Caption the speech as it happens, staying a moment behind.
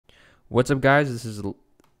What's up, guys?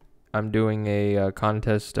 I'm doing a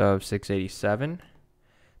contest of 687.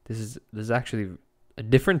 This is actually a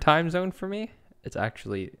different time zone for me. It's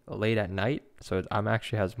actually late at night, so I'm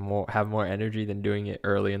actually have more energy than doing it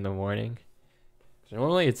early in the morning. So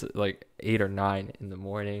normally it's like 8 or 9 in the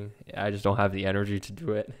morning. I just don't have the energy to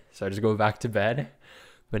do it, so I just go back to bed.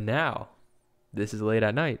 But now this is late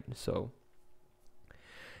at night, so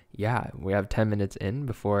yeah, we have 10 minutes in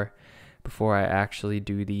before I actually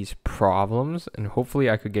do these problems, and hopefully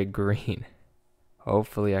I could get green.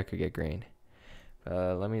 Hopefully I could get green.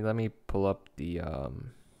 Let me pull up the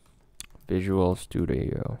Visual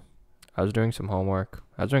Studio. I was doing some homework.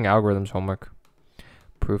 I was doing algorithms homework,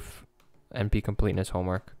 proof, NP completeness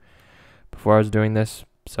homework before I was doing this.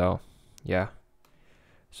 So yeah,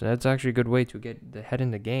 so that's actually a good way to get the head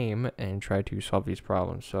in the game and try to solve these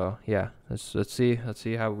problems. So yeah, let's see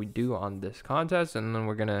how we do on this contest, and then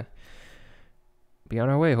we're gonna be on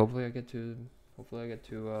our way. Hopefully I get to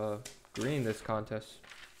green this contest.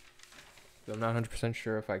 I'm not 100%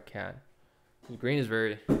 sure if I can. Green is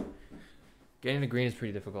getting to green is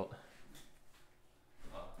pretty difficult.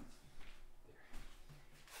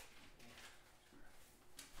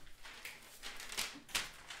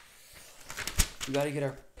 We gotta get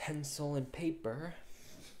our pencil and paper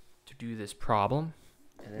to do this problem,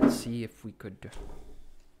 and then see if we could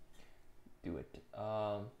do it.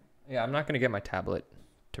 Yeah, I'm not gonna get my tablet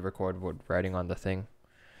to record what writing on the thing.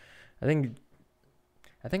 I think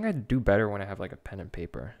I'd do better when I have like a pen and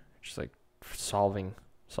paper, just like solving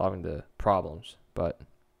the problems. But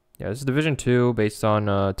yeah, this is Division 2 based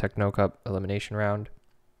on Techno Cup elimination round.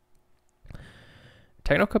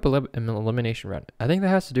 Techno Cup elimination round. I think that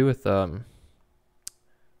has to do with is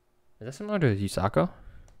that similar to Yusako?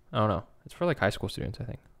 I don't know. It's for like high school students, I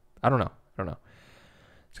think. I don't know.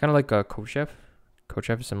 It's kind of like a Code Chef. Code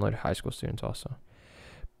Chef is similar to high school students also.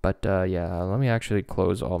 But yeah, let me actually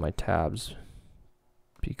close all my tabs,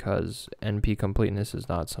 because NP completeness is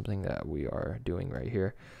not something that we are doing right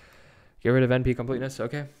here. Get rid of NP completeness,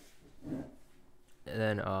 okay. And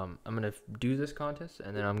then I'm gonna do this contest,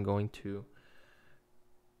 and then I'm going to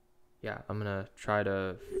try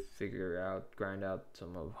to grind out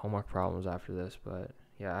some of homework problems after this. But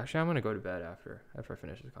yeah, actually I'm gonna go to bed after I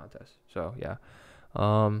finish this contest. So yeah,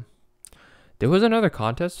 there was another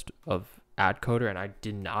contest of AdCoder, and I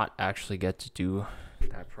did not actually get to do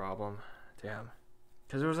that problem. Damn.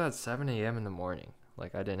 Because it was at 7 a.m. in the morning.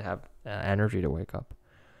 Like, I didn't have energy to wake up.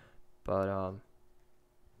 But,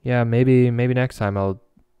 yeah, maybe next time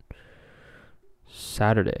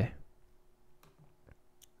Saturday.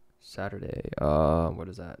 What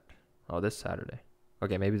is that? Oh, this Saturday.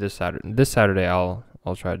 Okay, maybe this Saturday I'll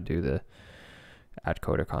try to do the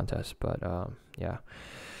AdCoder contest. But, yeah.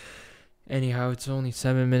 Anyhow, it's only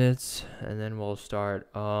 7 minutes, and then we'll start.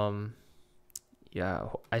 Yeah,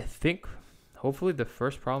 I think hopefully the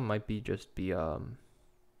first problem might be oh,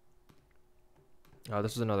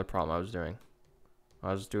 this is another problem I was doing.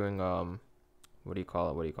 What do you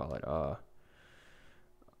call it?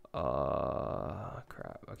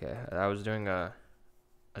 Crap. Okay, I was doing a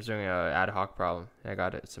ad hoc problem. I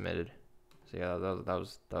got it submitted. So yeah, that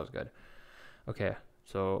was good. Okay,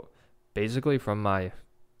 so basically from my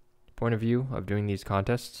point of view of doing these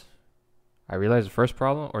contests, I realized the first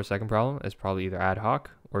problem or second problem is probably either ad hoc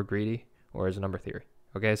or greedy or is a number theory.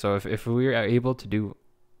 Okay, so if we are able to do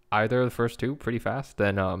either of the first two pretty fast,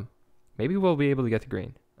 then maybe we'll be able to get to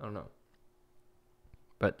green. I don't know.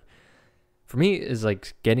 But for me, is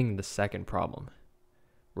like getting the second problem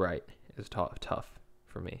right is tough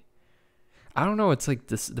for me. I don't know. It's like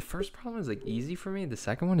the first problem is like easy for me. The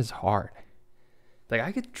second one is hard. Like I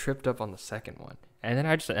get tripped up on the second one, and then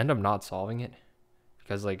I just end up not solving it,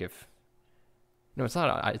 because like it's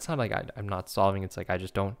not like I'm not solving. It's like I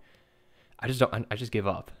just give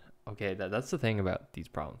up. Okay, that's the thing about these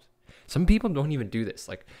problems. Some people don't even do this.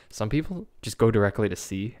 Like some people just go directly to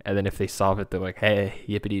C, and then if they solve it, they're like, hey,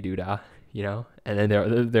 yippity doo dah, and then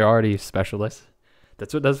they're already specialists.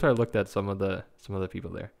 That's why I looked at some of the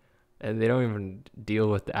people there, and they don't even deal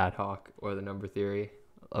with the ad hoc or the number theory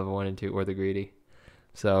of 1 and 2 or the greedy.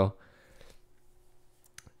 So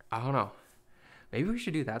I don't know. Maybe we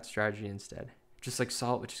should do that strategy instead. Just like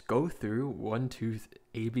just go through 1, 2,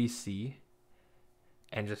 A, B, C,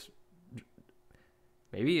 and just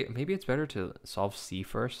maybe it's better to solve C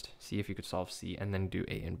first. See if you could solve C and then do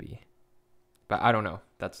A and B. But I don't know.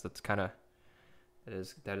 That is kind of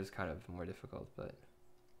more difficult. But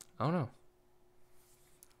I don't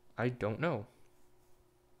know.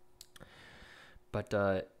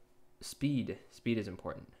 But speed is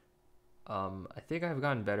important. I think I've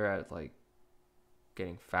gotten better at like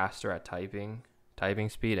getting faster at typing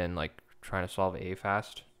speed, and like trying to solve A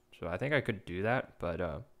fast. So I think I could do that, but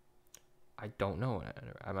I don't know.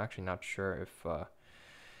 I'm actually not sure if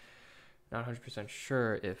not 100%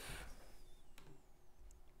 sure if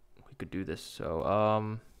we could do this.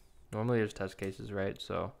 So normally there's test cases, right?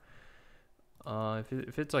 So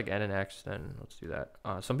if it's like n and x, then let's do that.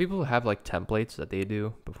 Some people have like templates that they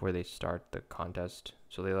do before they start the contest.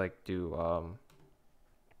 So they like do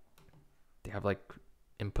they have like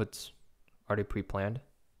inputs already pre-planned.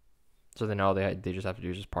 So then all they just have to do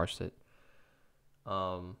is just parse it.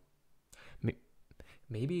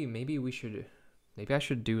 Maybe we should, maybe I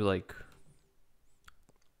should do like,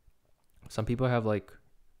 some people have like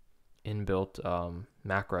inbuilt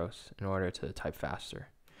macros in order to type faster.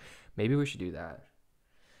 Maybe we should do that.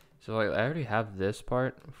 So like, I already have this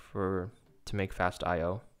part to make fast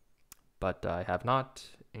IO, but I have not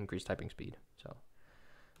increased typing speed. So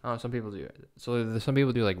some people do it. So some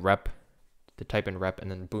people do like rep, to type in rep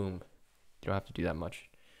and then boom. You don't have to do that much.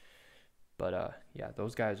 But yeah,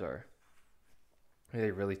 those guys are, they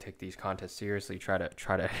really take these contests seriously. Try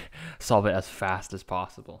to solve it as fast as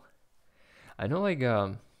possible. I know, like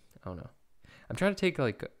I don't know. I'm trying to take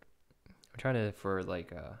like, I'm trying to for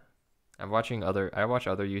like I watch other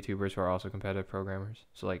YouTubers who are also competitive programmers.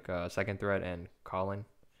 So like Second Thread and Colin,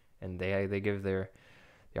 and they give their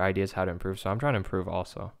ideas how to improve. So I'm trying to improve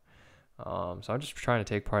also. So I'm just trying to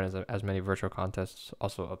take part in as many virtual contests,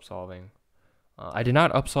 also upsolving. I did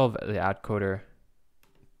not upsolve the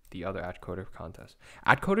the other AdCoder contest.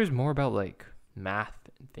 AdCoder is more about like math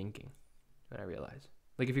and thinking, than I realize.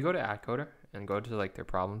 Like if you go to AdCoder and go to like their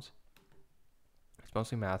problems, it's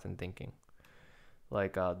mostly math and thinking.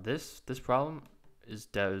 Like this problem is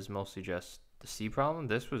mostly just the C problem.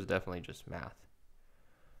 This was definitely just math.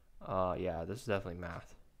 Yeah, this is definitely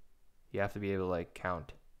math. You have to be able to like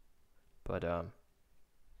count. But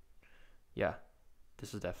yeah,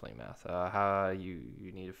 this is definitely math. How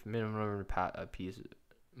you need a minimum a piece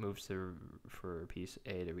moves for piece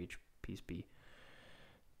A to reach piece B.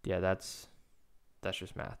 Yeah, that's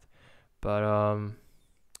just math. But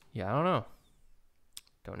yeah, I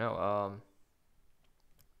don't know.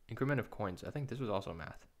 Increment of coins. I think this was also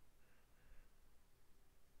math.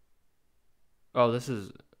 Oh, this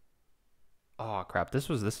is, oh crap. This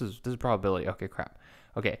is probability. Okay, crap.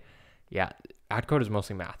 Okay. Yeah, AdCode is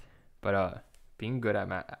mostly math. But being good at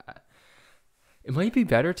math, it might be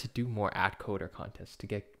better to do more AdCoder contests to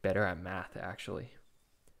get better at math actually.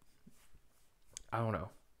 I don't know.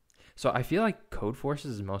 So I feel like Codeforces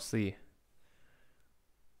is mostly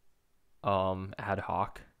ad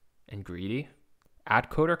hoc and greedy.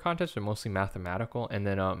 AdCoder contests are mostly mathematical, and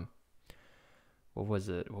then what was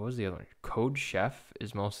it? What was the other one? Code Chef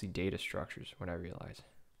is mostly data structures. What I realize,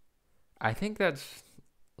 I think that's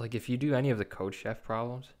like if you do any of the Code Chef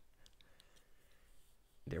problems,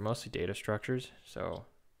 they're mostly data structures. So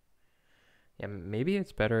yeah, maybe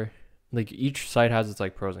it's better. Like each site has its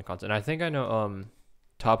like pros and cons, and I think I know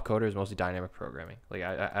Top Coder is mostly dynamic programming. Like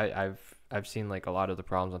I've seen like a lot of the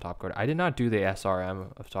problems on Top Coder. I did not do the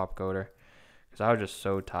SRM of Top Coder because I was just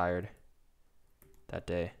so tired that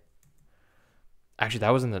day. Actually, that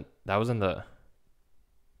was in the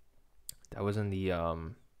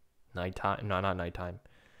nighttime. No, not nighttime.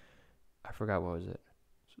 I forgot what was it.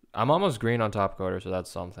 I'm almost green on Top Coder, so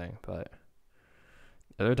that's something. But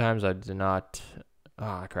other times I did not.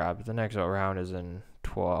 Ah, crap. The next round is in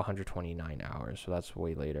 129 hours, so that's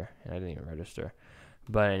way later, and I didn't even register.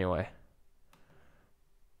 But anyway,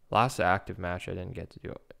 last active match I didn't get to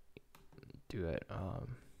do it.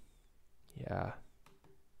 Yeah.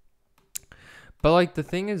 But like the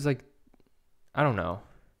thing is, like, I don't know.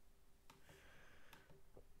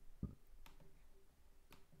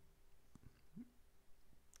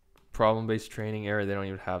 Problem-based training error, they don't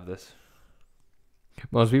even have this.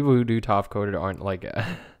 Most people who do Top Coder aren't like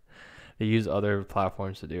they use other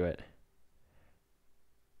platforms to do it.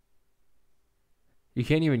 You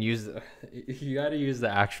can't even use you got to use the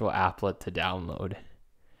actual applet to download.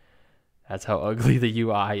 That's how ugly the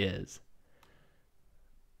UI is.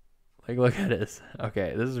 Like, look at this.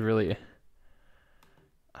 Okay, this is really,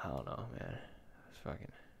 I don't know, man. It's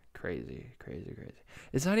fucking crazy.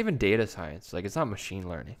 It's not even data science. Like, it's not machine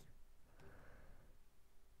learning.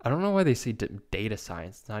 I don't know why they say data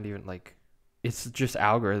science. It's not even like, it's just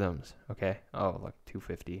algorithms. Okay. Oh, look,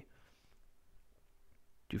 250.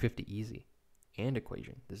 250 easy. And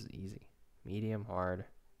equation. This is easy. Medium, hard.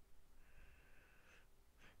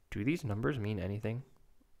 Do these numbers mean anything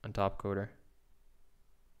on Top Coder?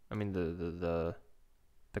 I mean the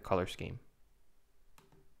color scheme.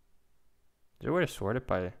 Is there a way to sort it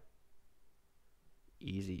by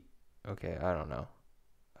easy? Okay, I don't know.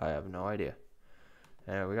 I have no idea.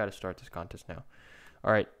 And we got to start this contest now.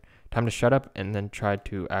 All right, time to shut up and then try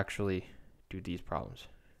to actually do these problems.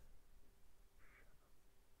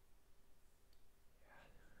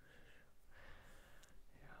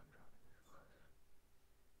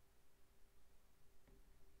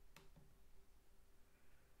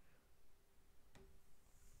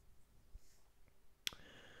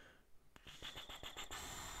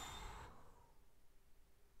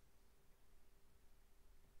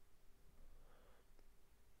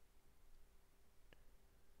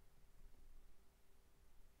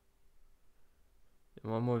 In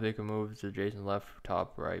one move, they can move to adjacent left,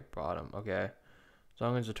 top, right, bottom. Okay. As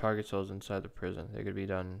long as the target cell is inside the prison, they could be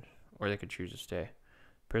done, or they could choose to stay.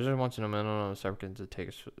 Prisoner wants an minimum of seconds to take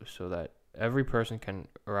so that every person can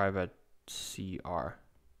arrive at RC,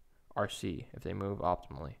 if they move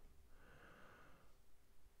optimally.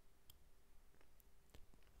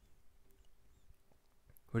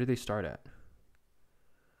 Where did they start at?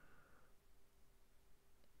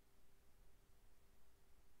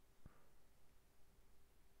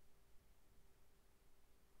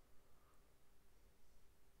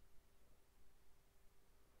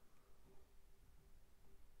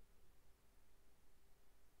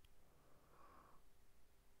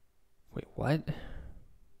 Wait, what?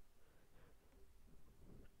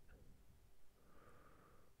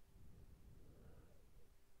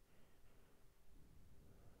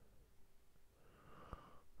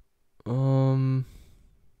 Um,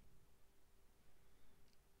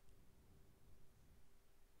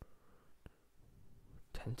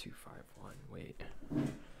 10-2-5-1. Wait.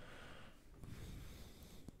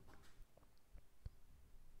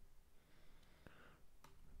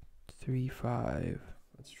 Three, 5.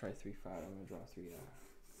 Let's try 3, 5. I'm gonna draw 3 out.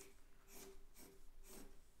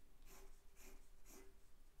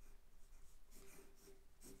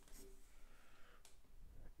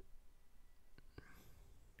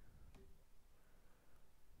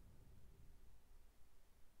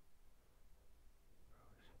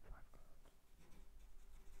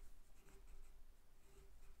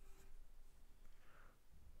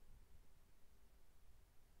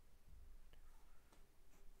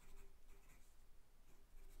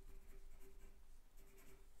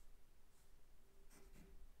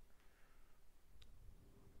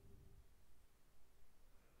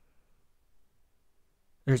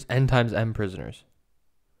 There's n times m prisoners.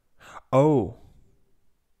 Oh.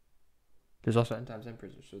 There's also n times n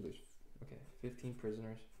prisoners, so there's 15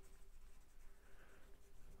 prisoners.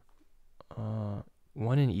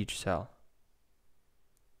 One in each cell.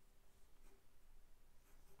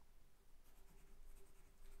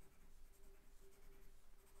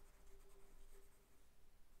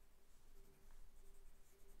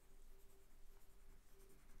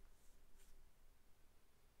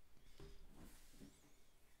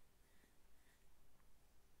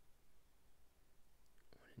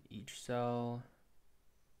 Each cell.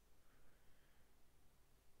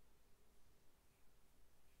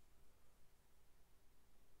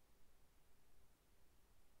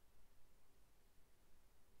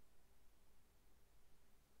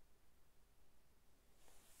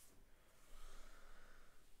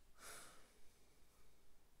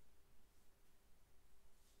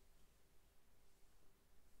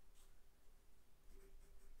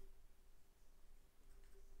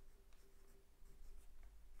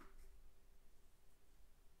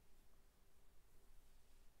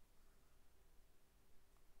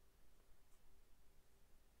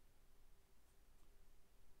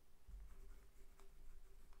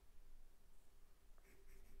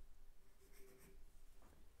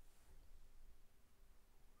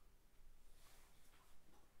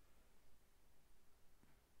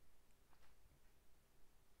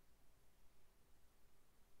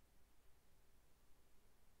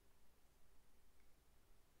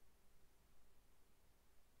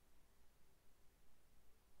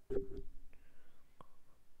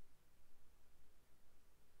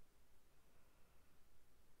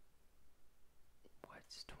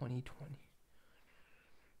 What's 2020?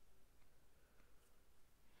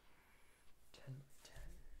 10, 10.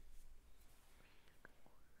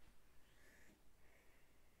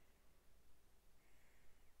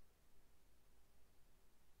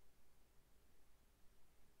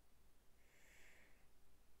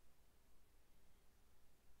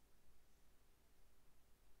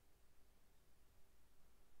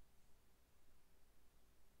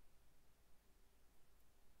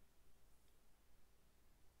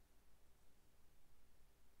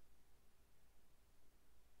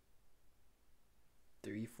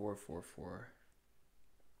 Three, 4, 4, 4.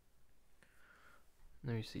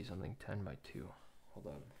 Let me see something. 10 by 2. Hold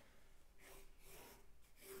on.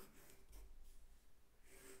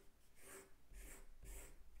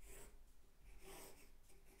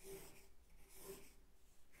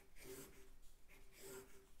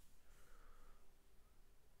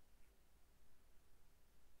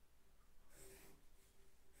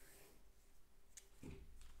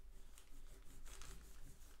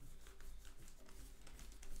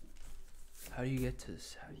 How do you get to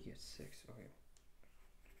this? How do you get 6? Okay.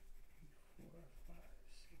 4, 5,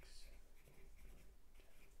 6.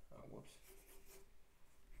 Oh, whoops.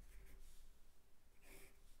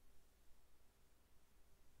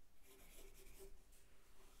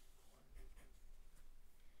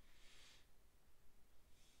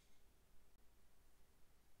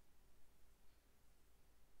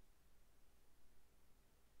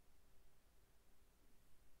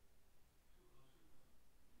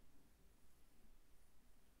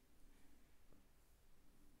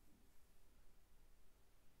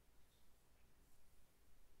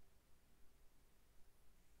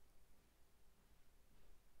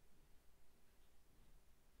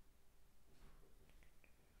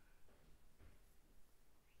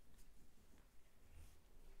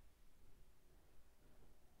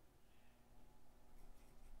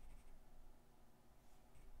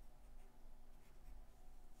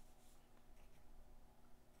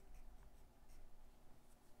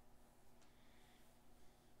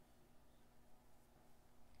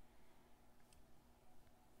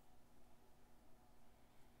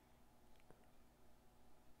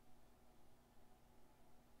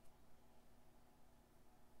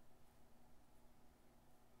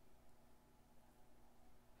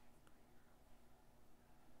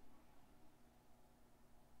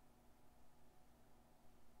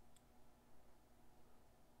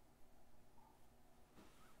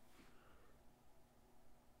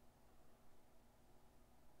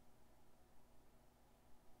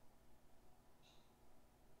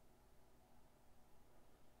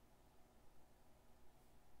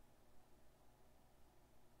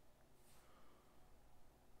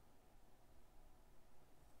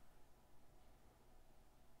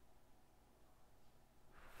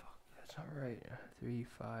 That's not right. 3,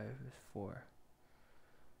 5 is 4.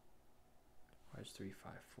 Why is 3,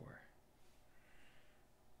 5, 4?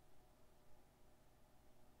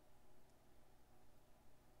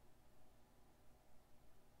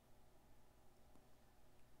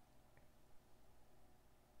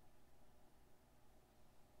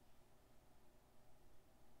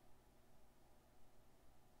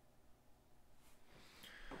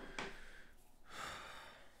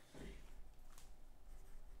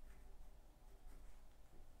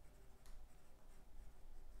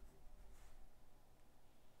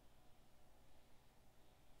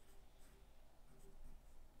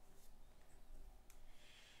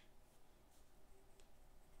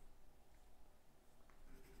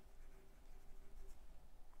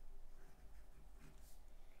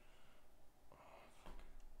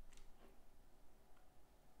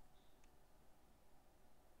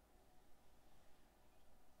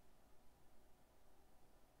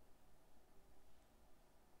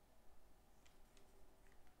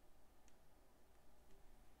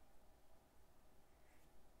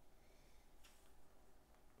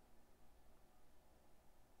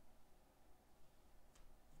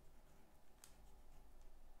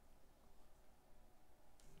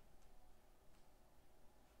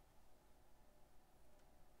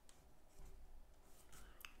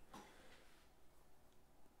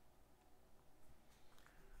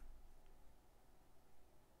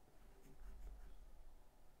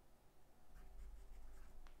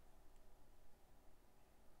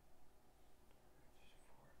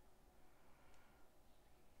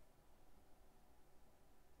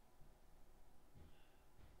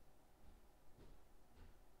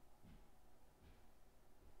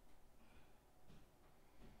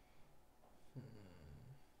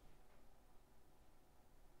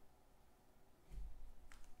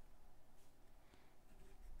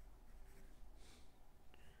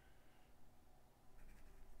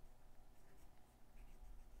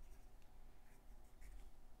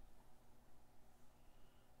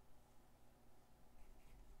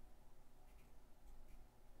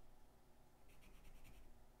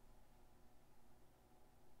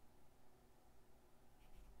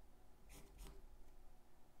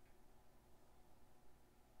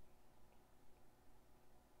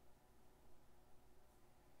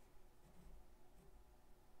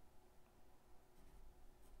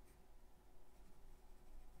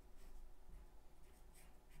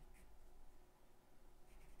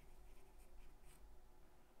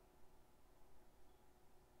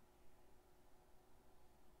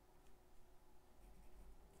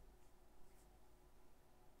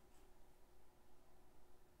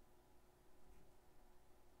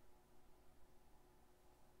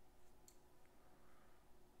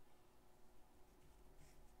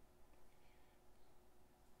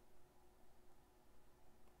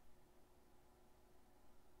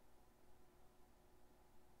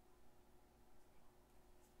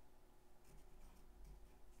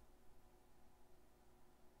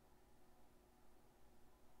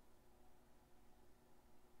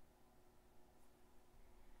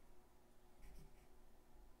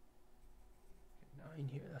 9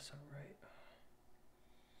 here, that's not right.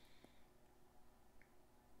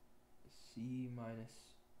 C minus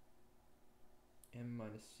M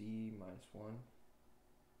minus C minus 1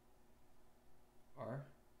 R.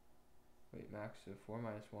 Wait, max, so 4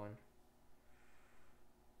 minus 1.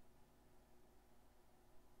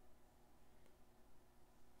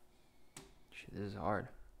 Shit, this is hard.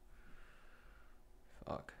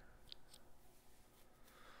 Fuck.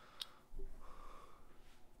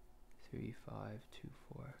 3, 5, 2,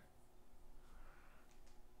 4.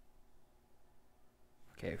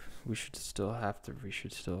 Okay, we should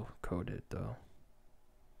still code it though.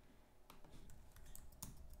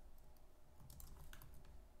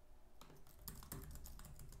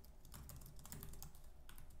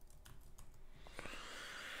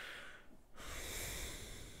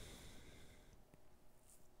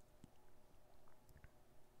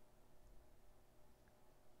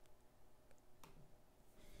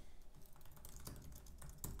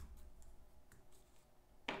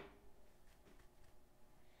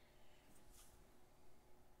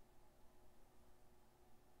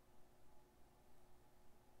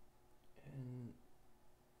 N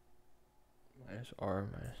minus R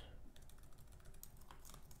minus.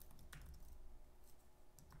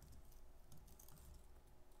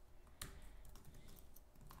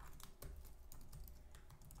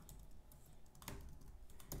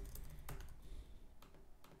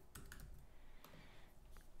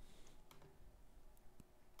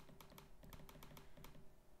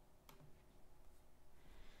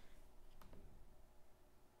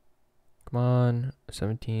 Come on,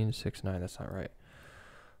 17, 6, 9. That's not right.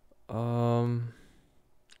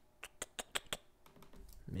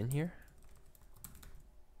 Min here.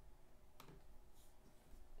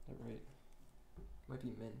 Is that right? Might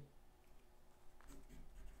be min.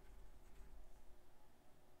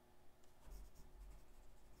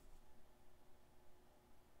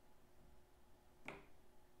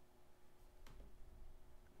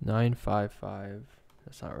 Nine, 5, 5.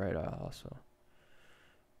 That's not right. Also.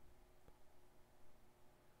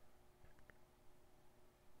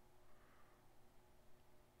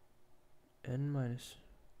 N minus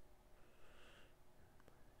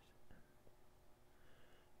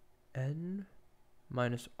N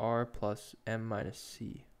minus R plus M minus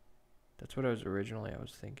C. That's what I was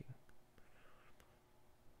thinking.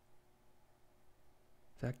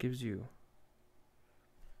 That gives you,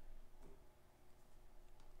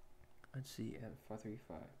 let's see, N 4, 3,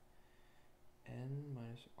 5. N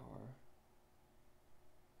minus R.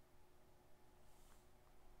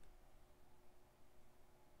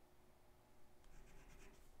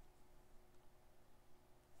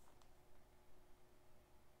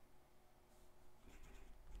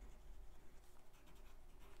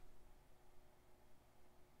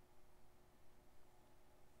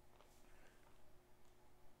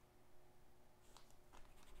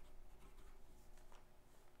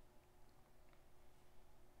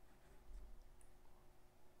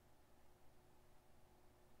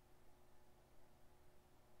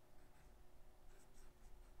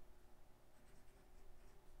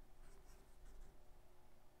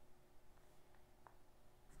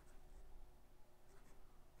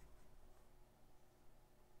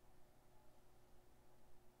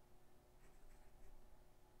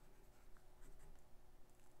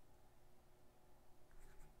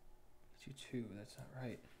 Do 2, that's not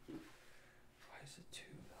right. Why is it 2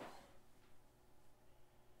 though?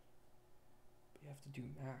 But you have to do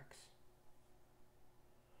max.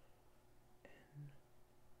 N.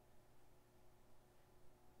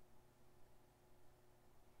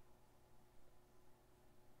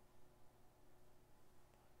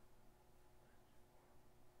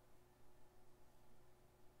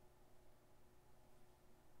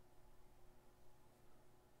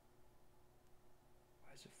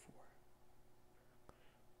 Why is it 4?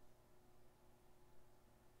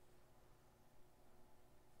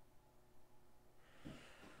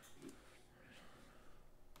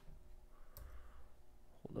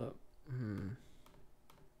 Hold up.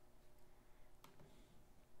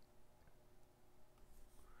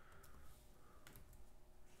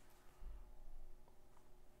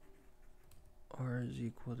 R is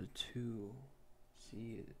equal to 2.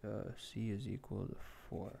 C is equal to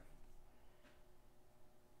 4.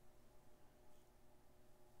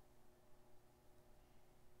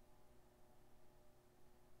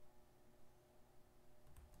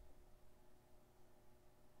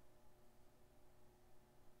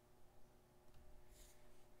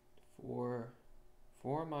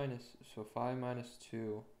 Four minus, so 5 minus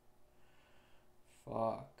 2.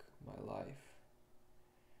 Fuck my life.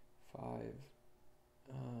 5.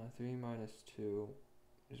 3 minus 2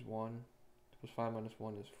 is 1. Plus 5 minus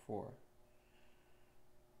 1 is 4.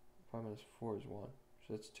 5 minus 4 is 1.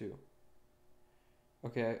 So that's 2.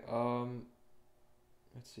 Okay,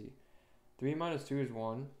 let's see. 3 minus 2 is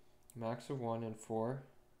 1. Max of 1 and 4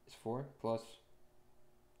 is 4. Plus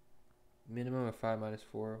minimum of 5 minus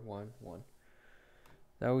 4, 1, 1.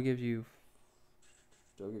 That will give you...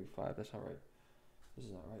 That will give you 5. That's not right. This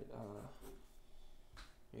is not right.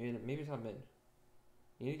 Maybe it's not min.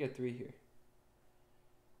 You need to get 3 here.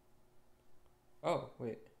 Oh,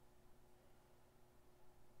 wait.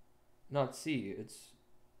 Not C, it's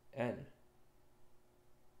N.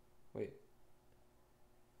 Wait.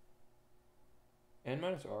 N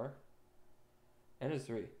minus R. N is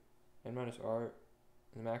 3. N minus R.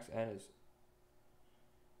 The max N is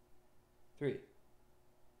 3.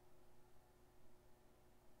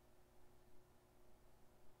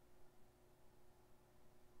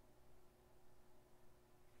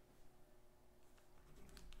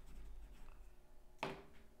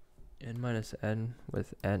 N minus N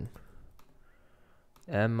with N.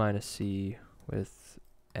 M minus C with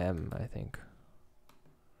M, I think.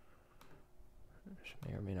 Which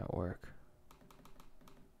may or may not work.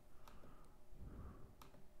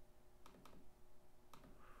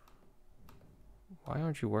 Why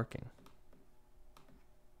aren't you working?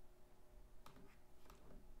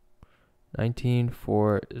 19,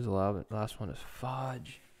 4 is 11. Last one is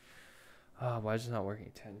fudge. Why is it not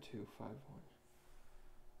working? 10, 2, 5,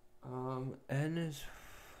 1. N is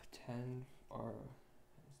 10. R is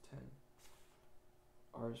 10.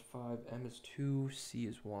 R is 5. M is 2. C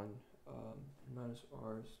is 1. Minus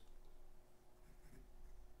R is...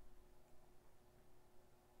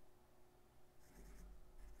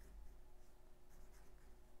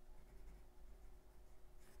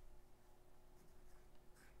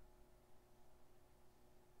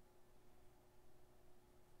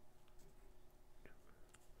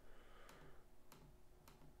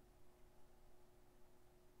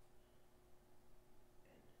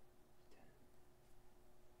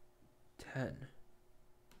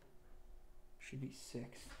 Should be 6.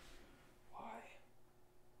 Why?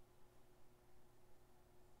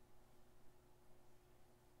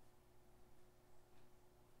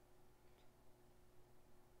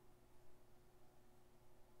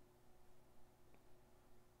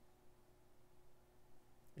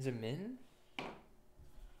 Is it min?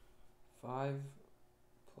 5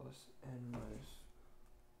 plus N minus...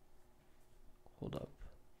 Hold up.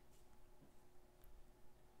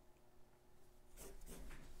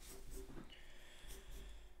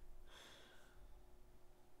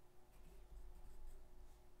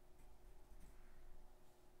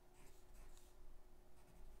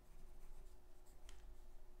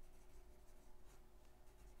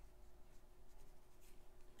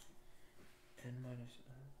 N minus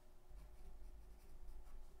N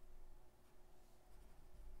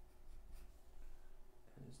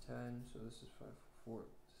is 10, so this is 5, 4.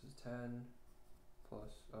 This is 10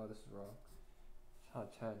 plus, oh, this is wrong. It's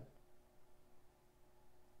not 10.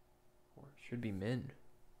 4. Should be min.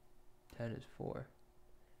 10 is 4.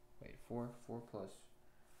 Wait, 4 plus,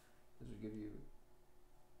 this would give you,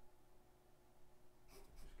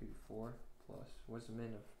 4 plus, what's the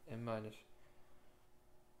min of m minus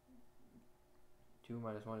 2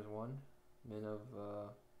 minus 1 is 1. Min of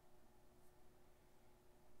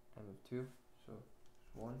m of 2, so it's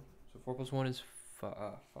 1. So 4 plus 1 is 5.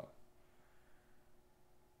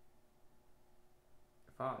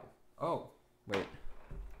 Oh, wait.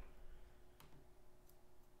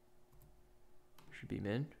 Should be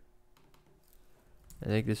min. I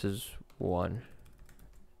think this is 1.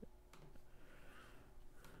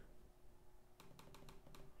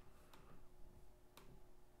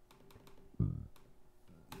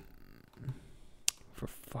 For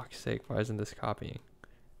fuck's sake, why isn't this copying?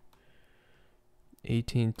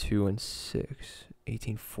 18, 2, and 6.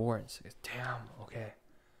 18, 4, and 6. Damn, okay.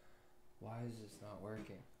 Why is this not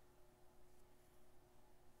working?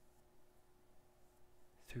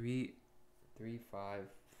 3, 5,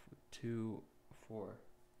 2, 4.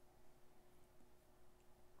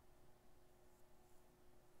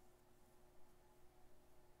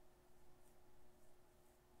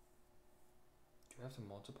 Do you have to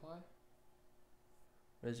multiply?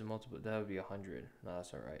 What is it multiple? That would be 100. No,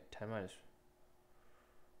 that's not right. 10 minus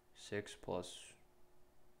 6 plus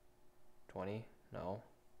 20? No.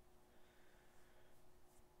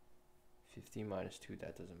 15 minus 2,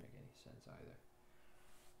 that doesn't make any sense either.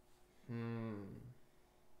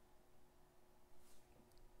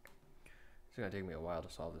 It's gonna take me a while to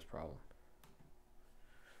solve this problem.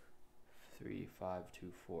 3, 5,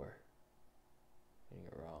 2, 4. Getting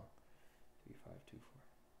it wrong. 3, 5, 2, 4.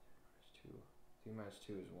 3 minus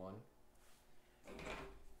 2 is 1.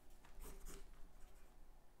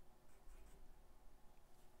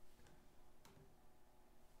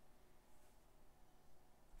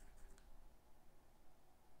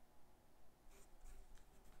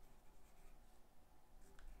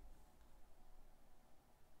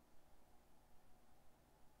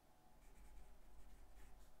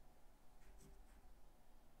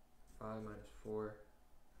 5 minus 4.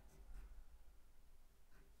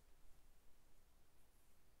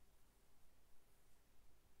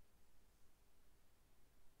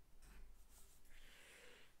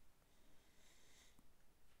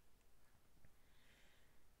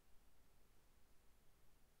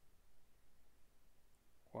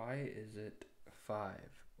 Why is it 5?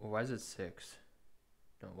 Well, why is it 6?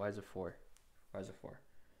 No, why is it 4? Why is it 4?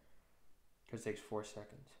 Because it takes 4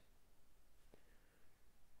 seconds.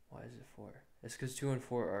 Why is it 4? It's because 2 and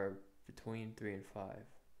 4 are between 3 and 5.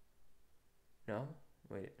 No?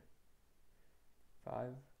 Wait.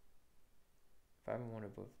 5? 5 and 1 are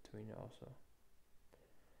both between also.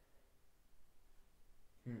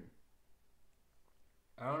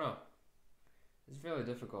 I don't know. It's really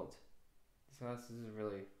difficult. This is a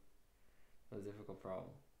really difficult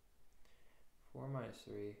problem. 4 minus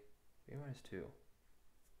 3. 3 minus 2.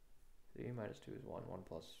 3 minus 2 is 1. 1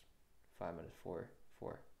 plus 5 minus 4.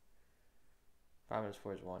 4. 5 minus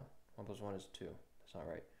 4 is 1. 1 plus 1 is 2. That's not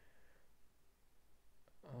right.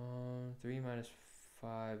 3 minus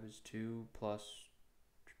 5 is 2 plus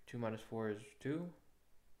 2 minus 4 is 2?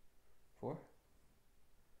 4?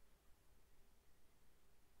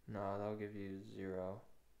 No, that'll give you 0.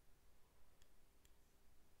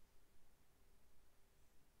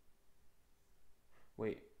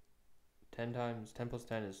 Wait. 10 plus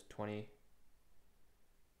 10 is 20.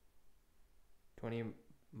 20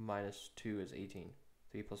 minus 2 is 18.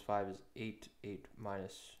 3 plus 5 is 8. 8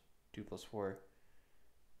 minus 2 plus 4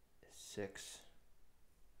 is 6.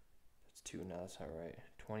 That's 2. No, that's not right.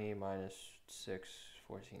 20 minus 6,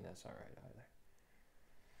 14. That's not right either.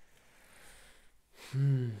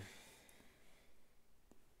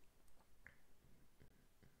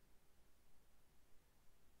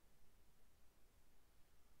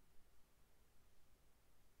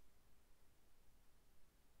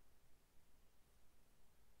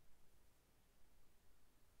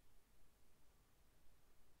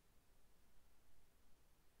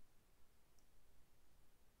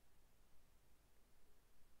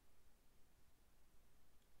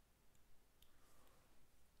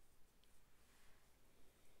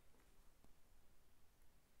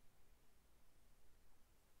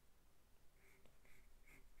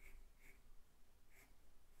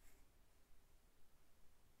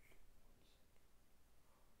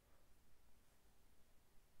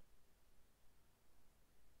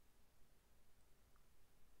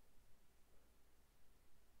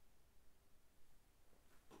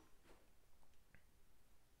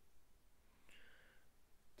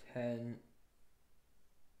 10.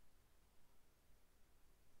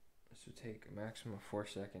 This would take a maximum of 4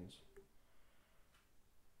 seconds.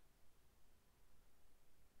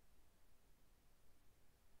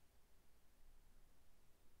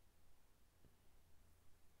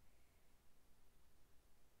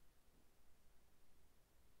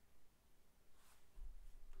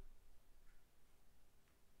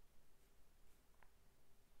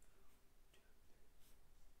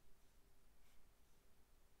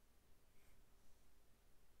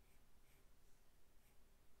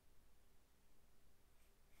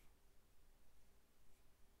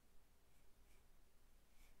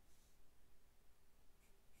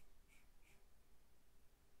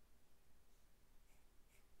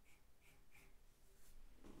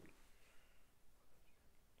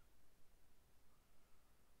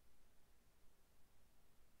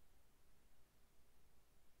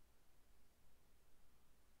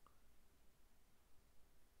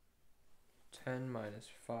 Ten minus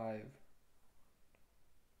 5.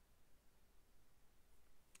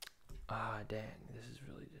 Ah, dang. This is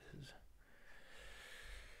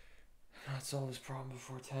not solve this problem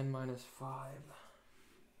before 10 minus 5.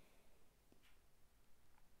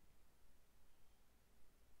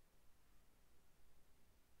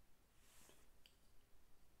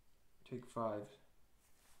 Take 5.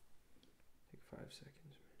 Take 5 seconds.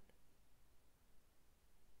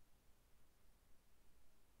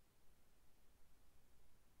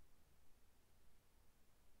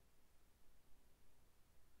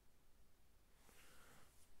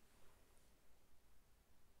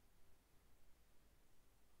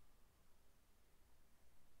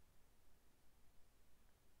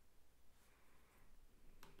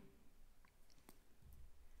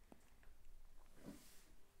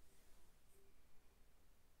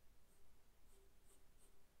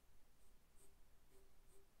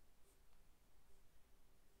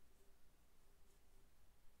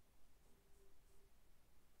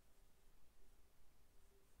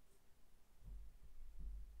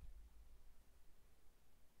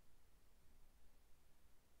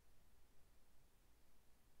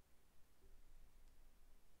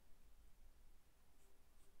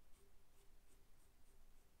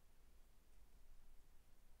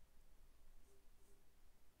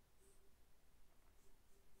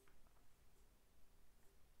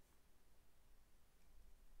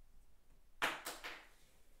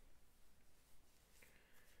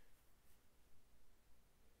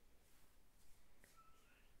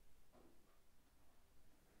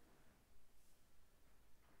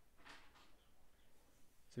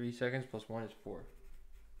 3 seconds plus 1 is 4.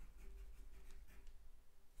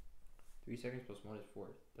 3 seconds plus 1 is 4.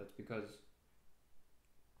 That's because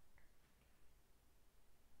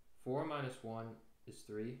 4 minus 1 is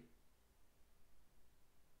 3.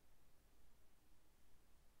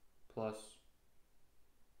 Plus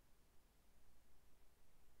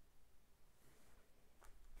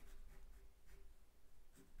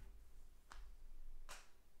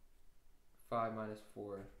 5 minus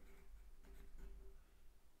 4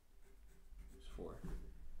 is 4.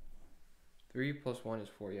 3 plus 1 is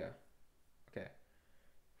 4, yeah. Okay.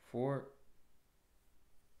 4.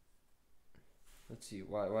 Let's see,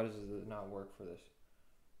 why does it not work for this?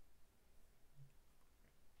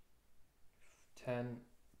 10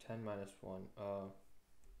 minus 1.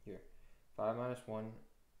 Here. 5 minus 1.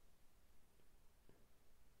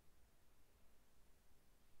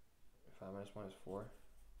 5 minus 1 is 4.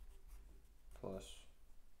 Plus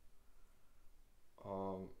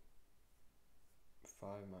 5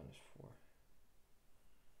 minus 4.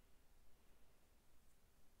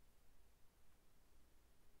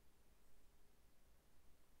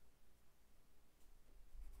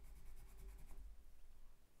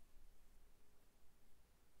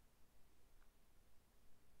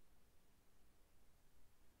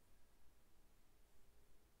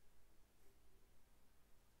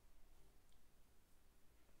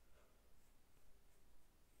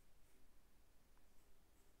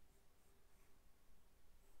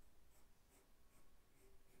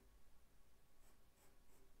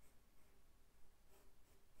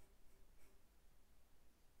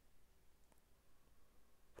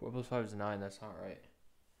 Four plus 5 is 9, that's not right.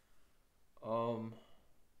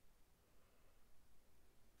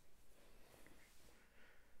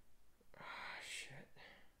 Shit.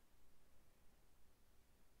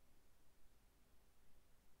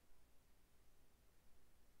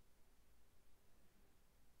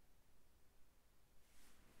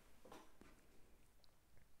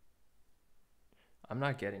 I'm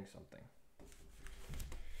not getting something.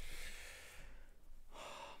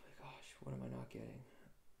 Oh my gosh, what am I not getting?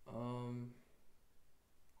 1,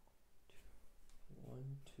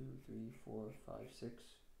 2, 3, 4, 5, 6.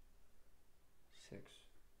 6.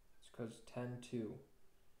 It's because 10, 2.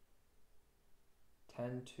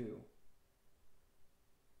 10, 2.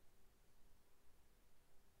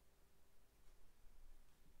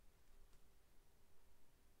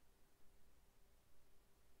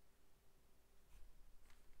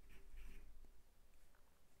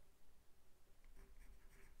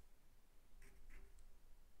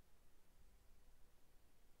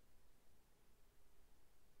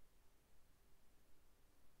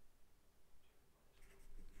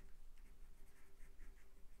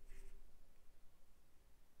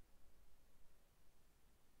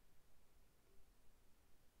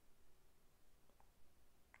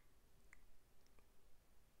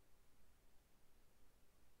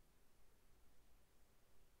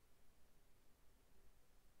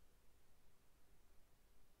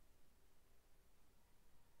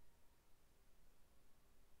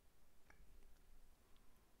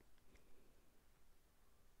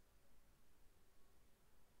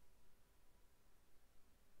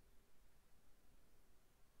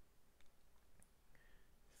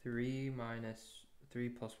 Three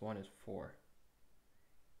plus 1 is 4.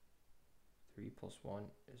 3 plus 1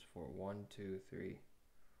 is 4. 1, 2, 3. 1,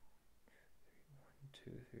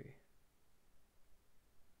 2, 3.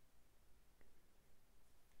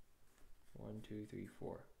 1, 2, 3,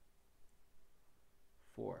 4.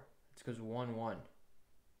 4. It's because 1, 1.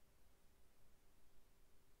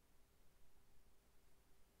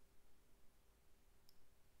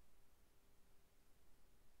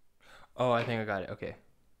 Oh, I think I got it. Okay.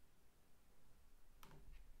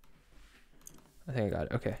 I think I got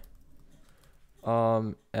it. Okay.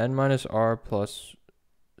 N minus R plus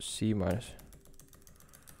C minus.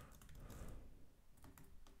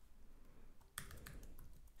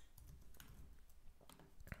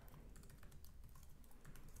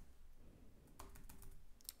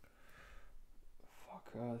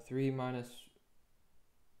 Fuck. 3 minus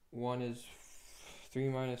 1 is 3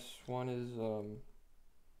 minus 1 is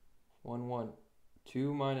 1, 1.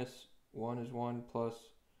 2 minus 1 is 1 plus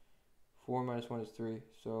 4 minus 1 is 3.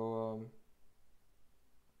 So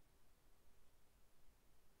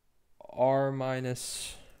R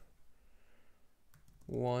minus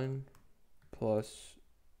 1 plus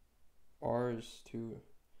R is 2.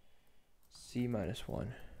 C minus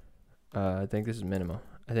 1. I think this is minimum.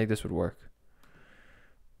 I think this would work.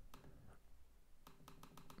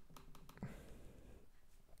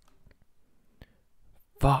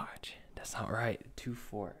 Fudge. That's not right. 2,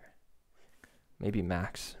 4. Maybe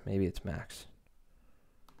max. Maybe it's max.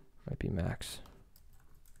 Might be max.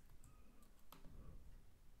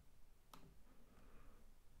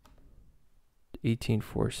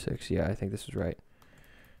 $18.46. Yeah, I think this is right.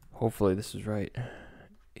 Hopefully this is right.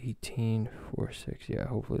 $18.46. Yeah,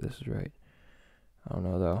 hopefully this is right. I don't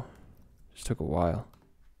know though. Just took a while.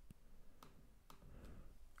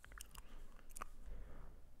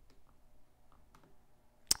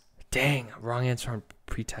 Dang, wrong answer on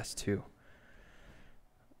pretest too.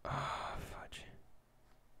 Oh, fudge.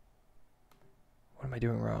 What am I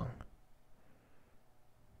doing wrong?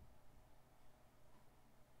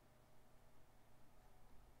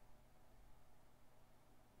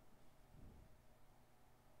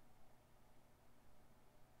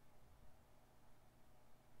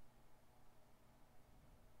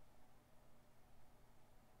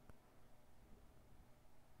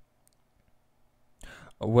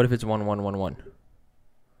 Oh, what if it's 1, 1, 1, 1?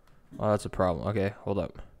 Oh, that's a problem. Okay, hold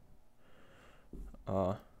up.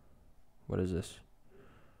 What is this?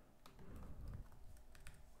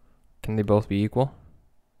 Can they both be equal?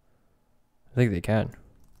 I think they can.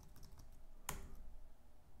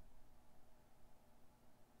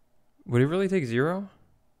 Would it really take 0?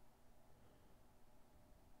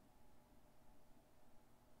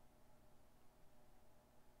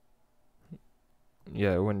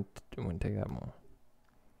 Yeah, it wouldn't take that long.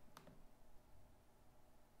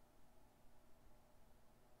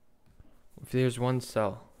 If there's one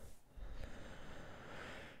cell.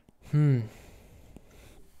 If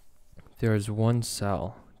there's one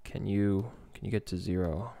cell, can you get to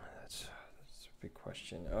 0? That's a big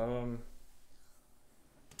question.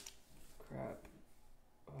 Crap.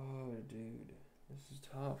 Oh, dude. This is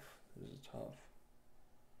tough. This is tough.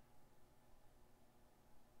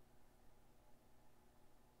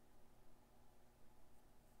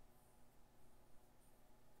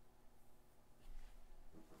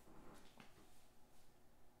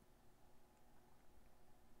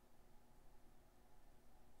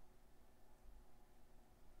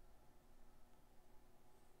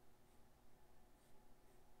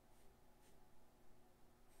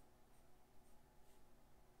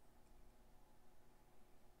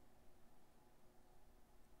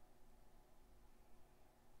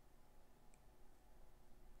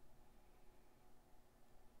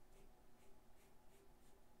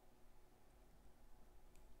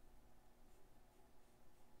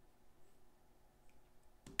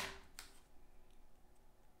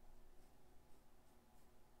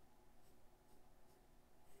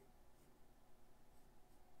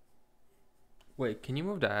 Wait, can you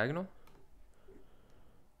move diagonal?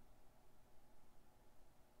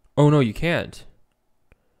 Oh, no, you can't.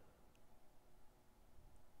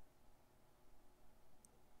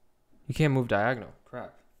 You can't move diagonal.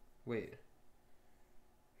 Crap. Wait.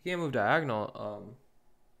 You can't move diagonal.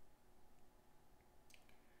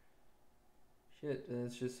 Shit,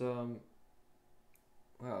 it's just, wow,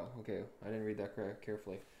 okay. I didn't read that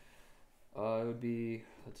carefully. It would be,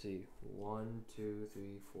 let's see, 1, 2,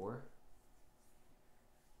 3, 4.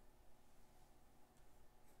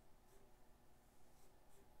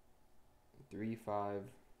 3, 5.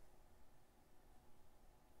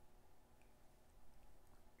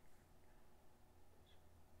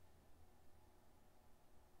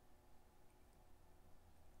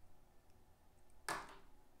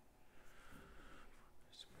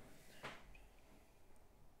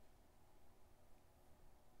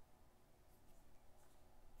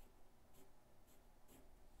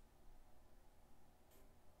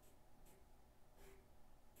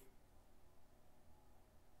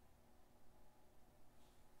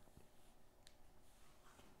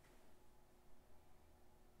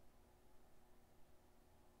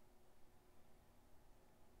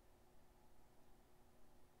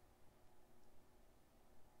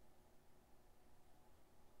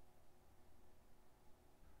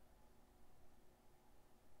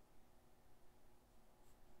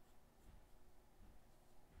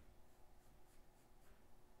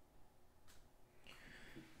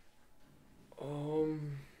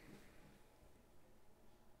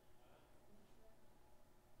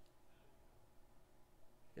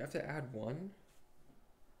 You have to add 1?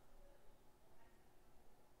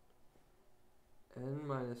 N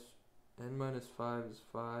minus 5 is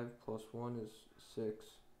 5, plus 1 is 6.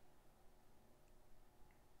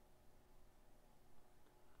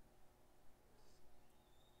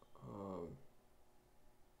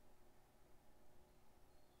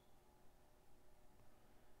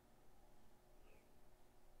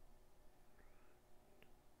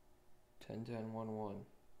 10, 10, 1, 1.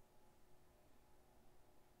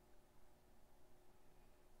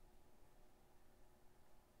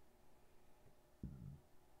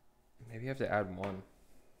 Maybe you have to add 1.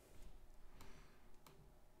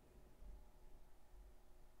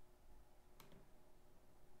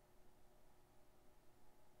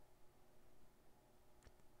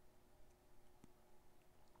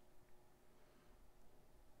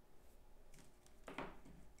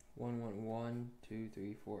 2,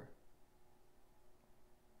 3, 4.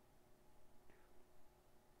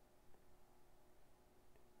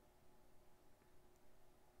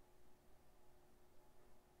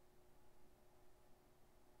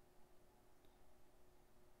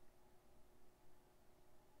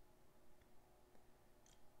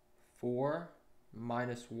 Four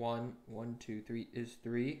minus 1, 1, 2, 3 is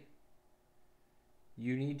 3.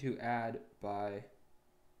 You need to add by,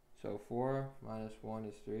 so 4 minus 1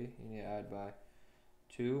 is 3. You need to add by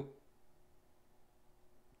 2.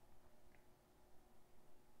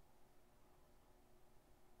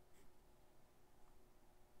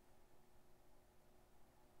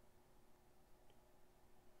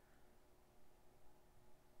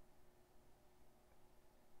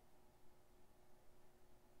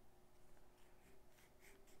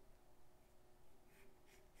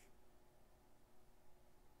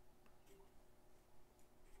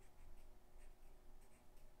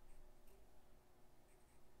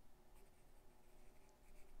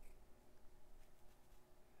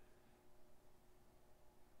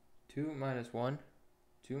 Two minus 1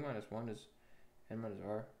 is n minus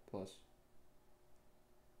r plus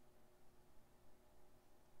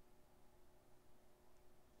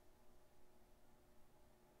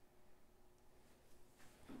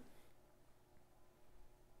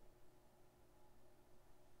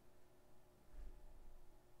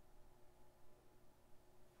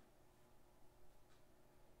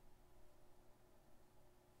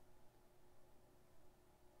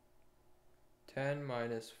 10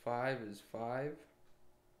 minus 5 is 5.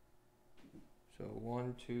 So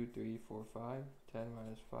 1, 2, 3, 4, 5. 10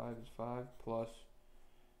 minus 5 is 5 plus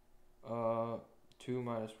 2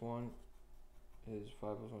 minus 1 is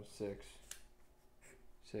 5 plus 1 is 6.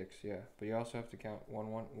 6, yeah. But you also have to count 1,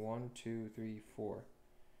 1, 1, 2, 3, 4.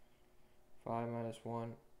 5 minus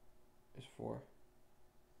 1 is 4.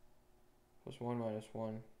 Plus 1 minus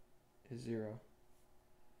 1 is 0.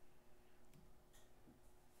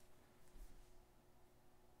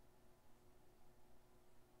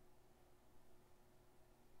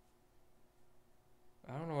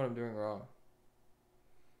 I don't know what I'm doing wrong.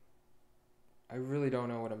 I really don't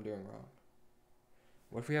know what I'm doing wrong.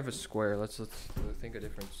 What if we have a square? Let's think of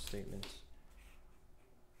different statements.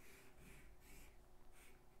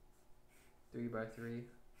 3 by 3.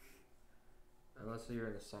 And let's say you're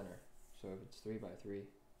in the center. So if it's 3 by 3.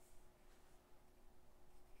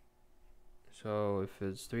 So if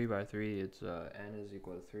it's 3 by 3, it's n is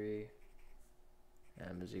equal to 3.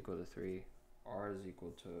 M is equal to 3. R is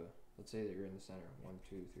equal to, let's say that you're in the center. 1,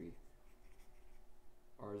 2, 3.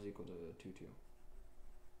 R is equal to 2, 2.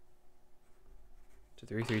 So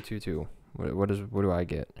 3, 3, 2, 2. What do I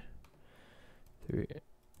get? 3.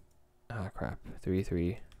 Ah, crap. 3,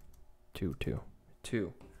 3, 2, 2.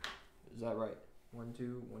 2. Is that right? 1,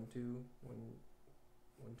 2, 1, 2, 1,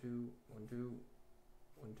 1, 2, 1, 2,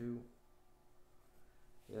 1, 2.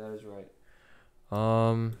 Yeah, that is right.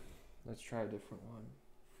 Let's try a different one.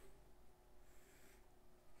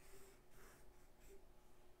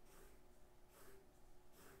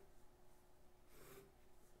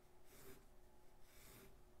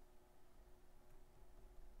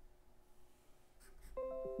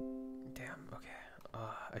 Damn, okay.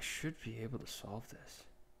 I should be able to solve this.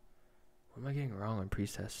 What am I getting wrong on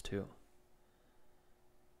pretest 2?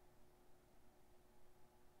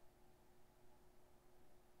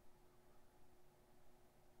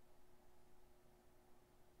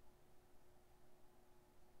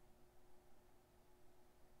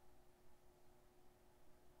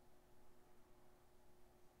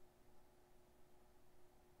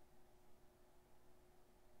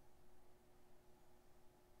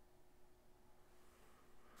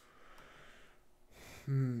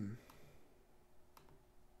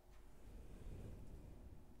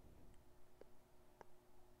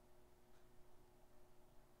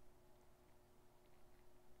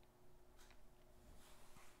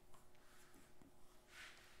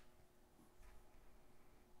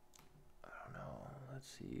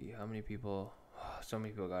 Let's see how many people. So many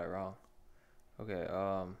people got it wrong. Okay.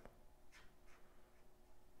 Damn.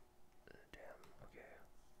 Okay.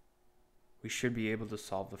 We should be able to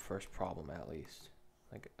solve the first problem at least.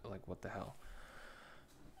 Like what the hell?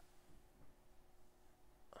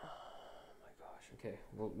 Oh my gosh. Okay.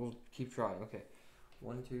 We'll keep trying. Okay.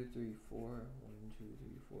 1, 2, 3, 4. 1, 2,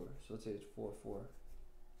 3, 4. So let's say it's 4, 4.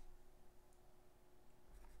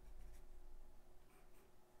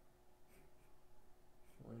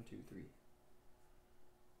 1, 2, 3.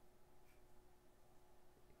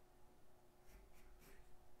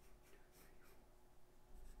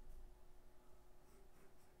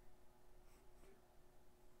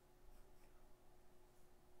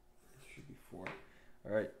 This should be 4.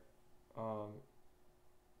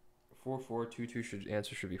 4, 4, 2, 2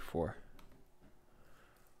 answer should be 4.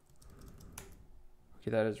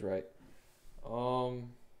 Okay, that is right.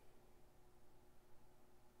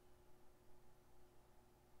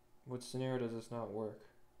 What scenario does this not work?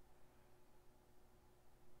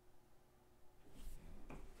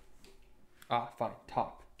 Ah, fine.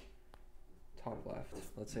 Top left.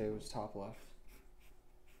 Let's say it was top left.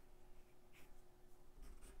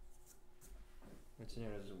 What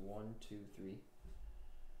scenario is it? 1, 2, 3.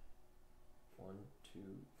 1, 2,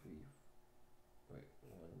 3. Wait.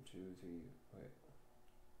 1, 2, 3. Wait.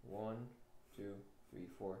 1, 2, 3,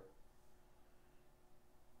 4.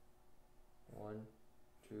 1,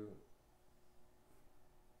 2,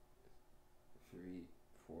 3,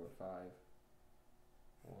 4, 5.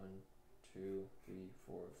 1, 2, 3,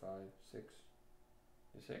 4, 5, 6.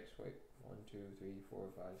 6. Wait. 1, 2, 3, 4,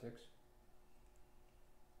 5, 6.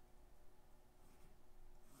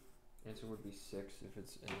 Answer would be 6 if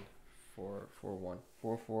it's in 4, 4, 1.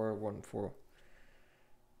 4, 4, 1, 4.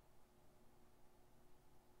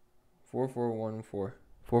 4, 4, 1, 4.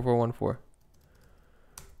 4, 4, 1, 4.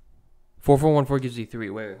 4, 4, 1, 4 gives you 3.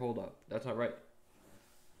 Wait, hold up. That's not right.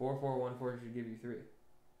 4, 4, 1, 4 should give you 3.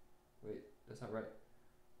 Wait, that's not right.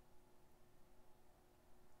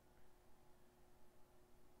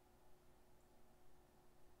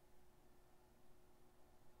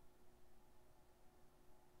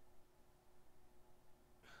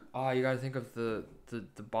 You gotta think of the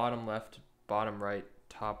bottom left, bottom right,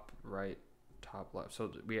 top left.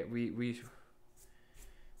 So we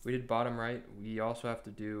did bottom right. We also have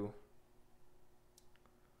to do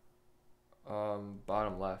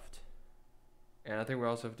bottom left, and I think we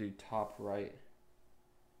also have to do top right.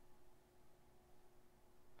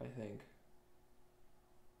 I think.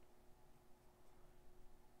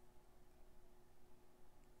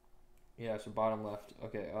 Yeah, so bottom left.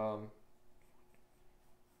 Okay.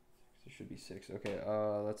 There should be 6. Okay.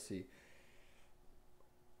 Let's see.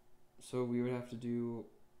 So we would have to do.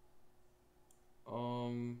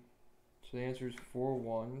 So the answer is 4,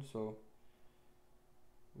 1. So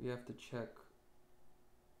we have to check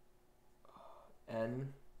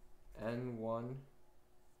n 1.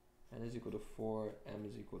 N is equal to 4. M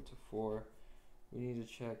is equal to 4. We need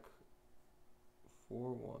to check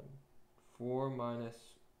 4, 1. 4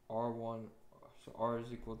 minus R1. So R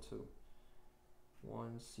is equal to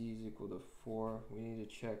 1. C is equal to 4. We need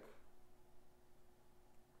to check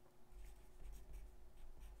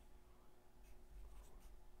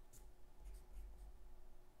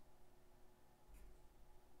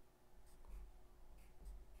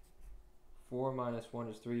 4 minus 1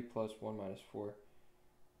 is 3 plus 1 minus 4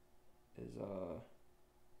 is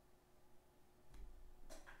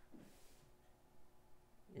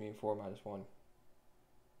I mean 4 minus 1.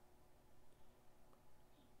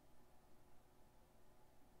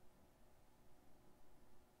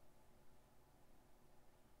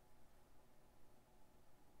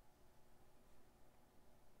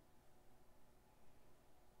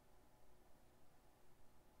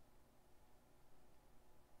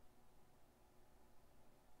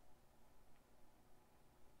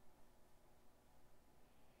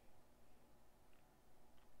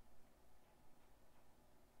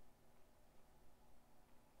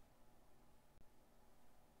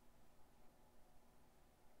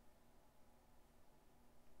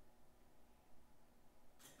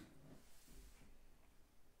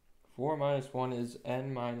 Four minus 1 is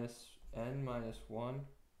n minus 1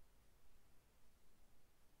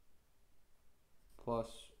 plus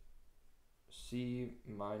c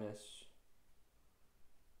minus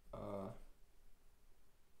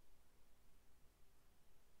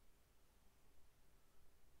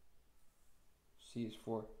c is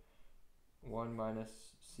 4. 1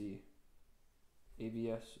 minus c.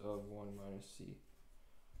 ABS of 1 minus c.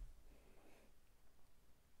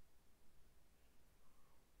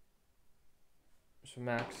 So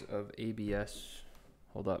max of ABS,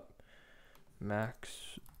 hold up,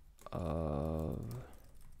 max of,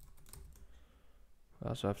 I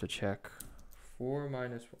also have to check 4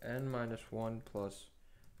 minus n minus 1 plus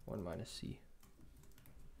 1 minus c.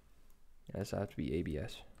 Yes, that has to be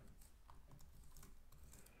ABS.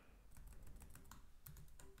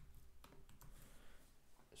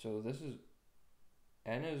 So this is,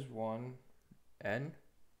 n is 1, n,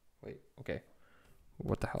 wait, okay,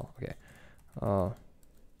 what the hell, okay.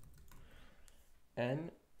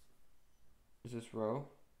 N is this row,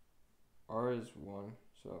 R is 1,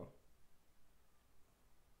 so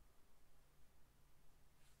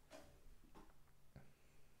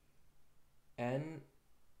N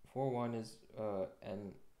for 1 is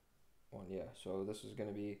N1, yeah, so this is going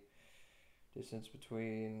to be distance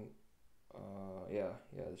between Yeah,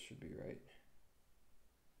 this should be right.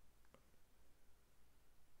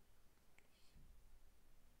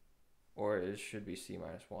 Or it should be C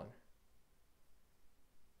minus 1.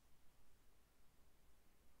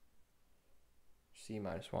 C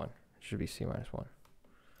minus 1. It should be C minus 1.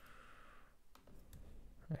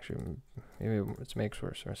 Actually, maybe it makes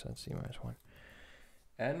worse sense. C minus 1.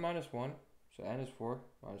 N minus 1. So n is 4.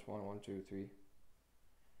 Minus 1, 1, 2, 3.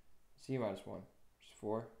 C minus 1. Which is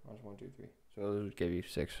 4. Minus 1, 2, 3. So those would give you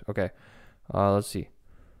 6. Okay. Let's see.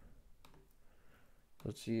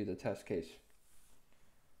 Let's see the test case.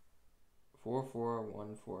 4, 4,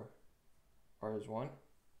 1, 4. R is 1.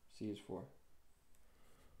 C is 4.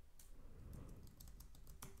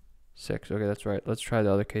 6. Okay, that's right. Let's try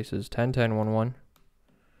the other cases. 10, 10, 1, 1.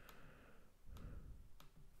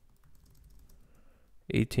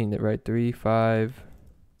 18 to right 3, 5,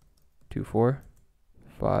 2, 4,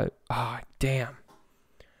 5. Ah, damn.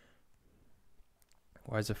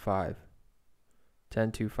 Why is it 5?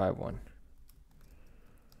 10, 2, 5, 1.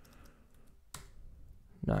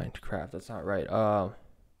 9. Crap, that's not right.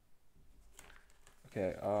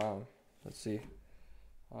 Okay, let's see.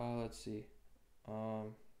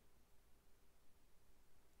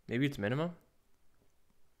 Maybe it's minimum?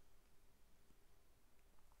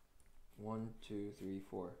 1, 2, 3,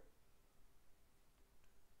 4.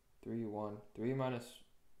 3, 1. 3 minus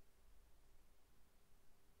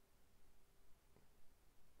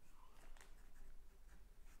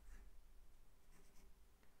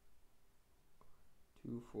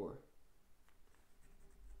 2, 4.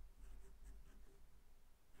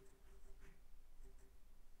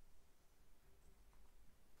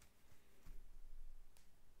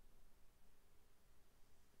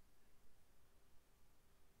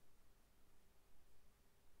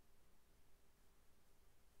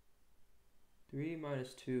 3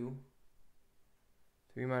 minus 2.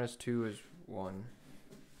 3 minus 2 is 1.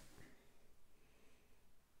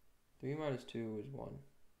 3 minus 2 is 1.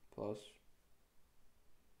 Plus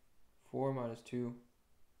 4 minus 2.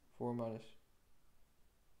 4 minus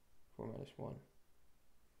 1.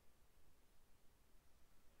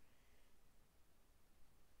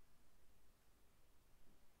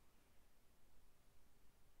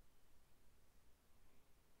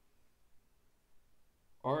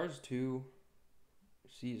 R is 2.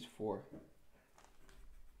 C is 4.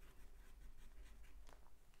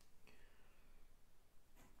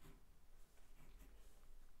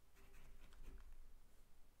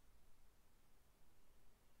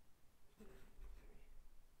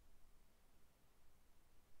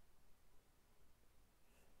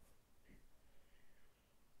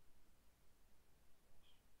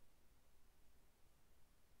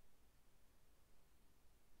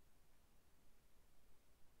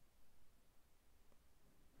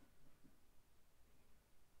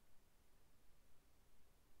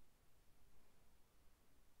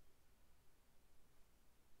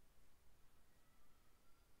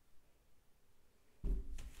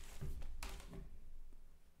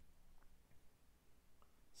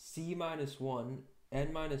 C minus 1,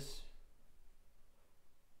 N minus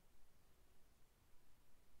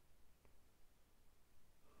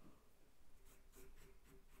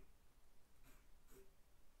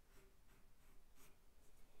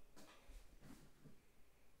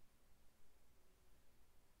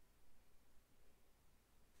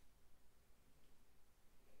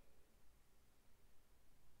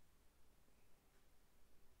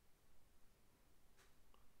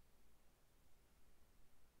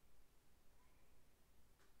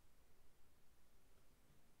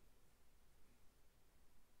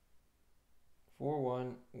 4,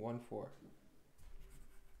 1, 1, 4.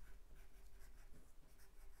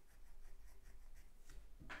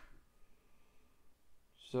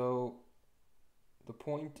 So the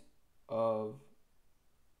point of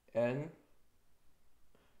N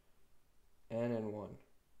and 1.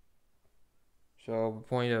 So the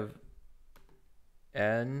point of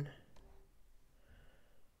N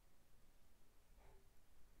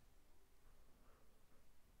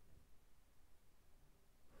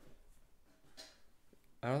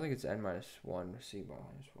I don't think it's N minus 1, C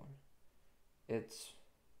minus 1. It's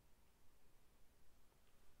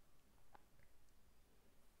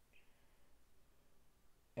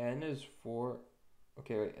N is 4.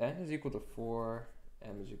 Okay, wait, N is equal to 4.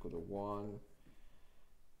 M is equal to 1.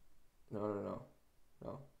 No.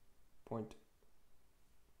 Point.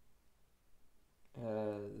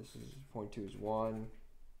 This is point 2 is 1.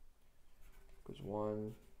 Equals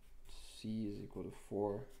 1. C is equal to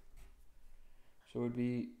 4. So it would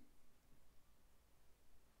be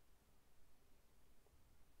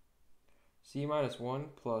C minus 1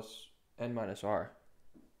 plus N minus R.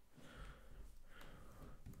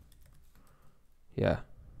 Yeah.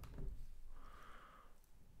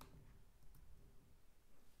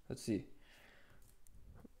 Let's see.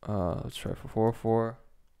 Let's try for 4, 4,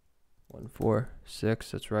 1, 4,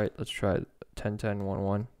 6. That's right. Let's try 10, 10, 1,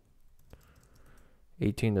 1.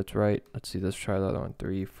 18. That's right. Let's see. Let's try the other one.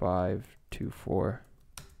 3, 5, 2, 4.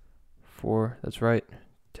 4. That's right.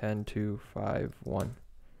 10, 2, 5, 1.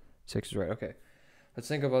 6 is right. Okay. Let's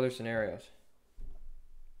think of other scenarios.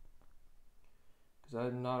 Because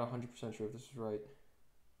I'm not 100% sure if this is right.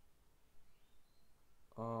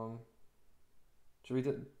 So we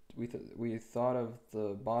thought of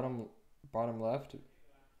the bottom left,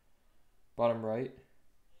 bottom right,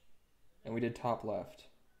 and we did top left.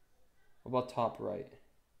 What about top right?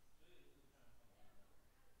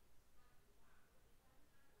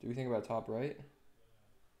 Do we think about top right?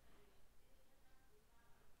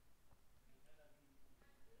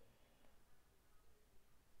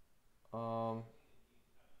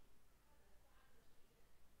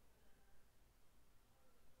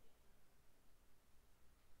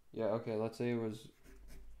 Yeah, okay, let's say it was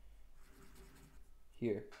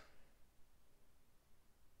here.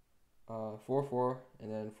 4, 4,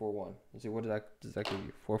 and then 4, 1. Let's see, what does that give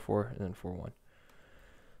you? 4, 4, and then 4, 1.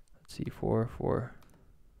 Let's see, 4, 4.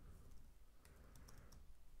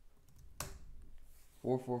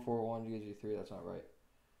 4, 4, 4, 1 gives you 3. That's not right.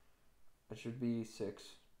 It should be 6.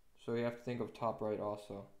 So you have to think of top right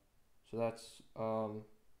also. So that's 1,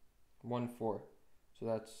 4. So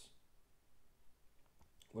that's,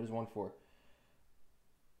 what is 1, 4?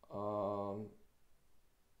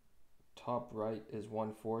 Top right is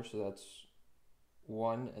 1, 4. So that's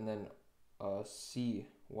 1, and then C,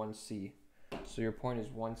 1C. So your point is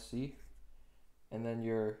 1C, and then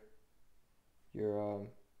your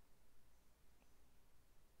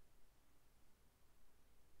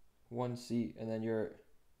 1C, and then your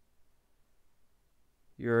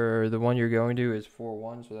the one you're going to is 4,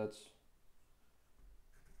 1. So that's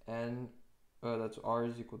N. That's R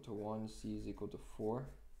is equal to 1. C is equal to 4.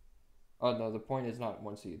 Oh no, the point is not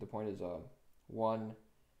 1C. The point is 1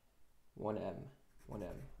 1M.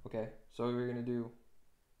 1M. Okay, so we're gonna do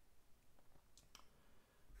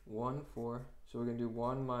 1, 4. So we're gonna do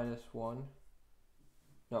 1 minus 1.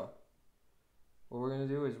 No. What we're gonna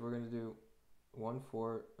do is we're gonna do 1,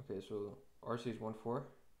 4. Okay, so RC is 1, 4.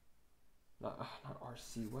 Not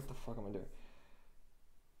RC. What the fuck am I doing?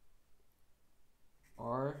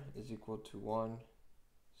 R is equal to 1.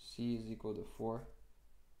 C is equal to 4.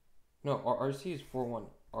 No, RC is 4, 1.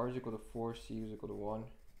 R is equal to 4. C is equal to 1.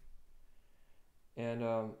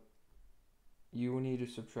 And you need to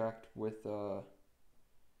subtract with 1M.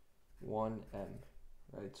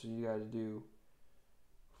 Right? So you gotta do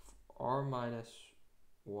R minus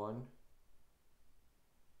 1.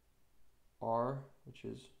 R, which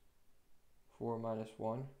is 4 minus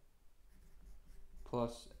 1,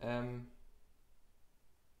 plus M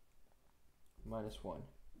minus 1,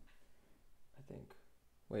 I think.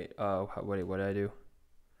 Wait, what did I do?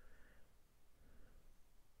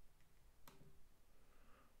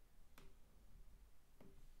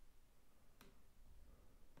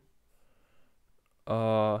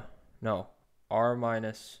 No. R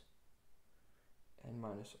minus N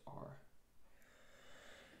minus R.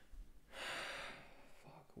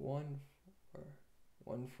 Fuck, 1, 4.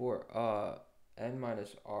 1, 4. N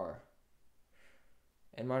minus R.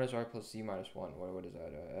 N minus R plus C minus 1. What is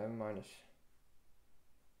that? M minus.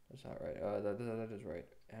 That's not right. That is right.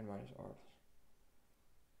 N minus R.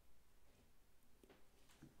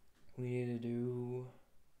 We need to do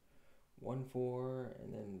 1, 4,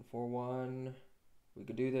 and then 4, 1. We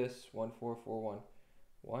could do this. 1, 4, 4, 1.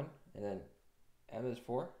 1, and then M is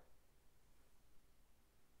 4.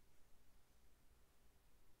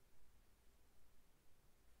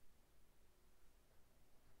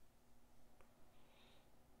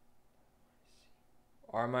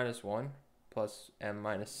 R minus 1 plus M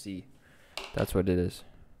minus C. That's what it is.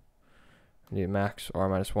 We need max R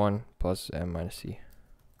minus 1 plus M minus C.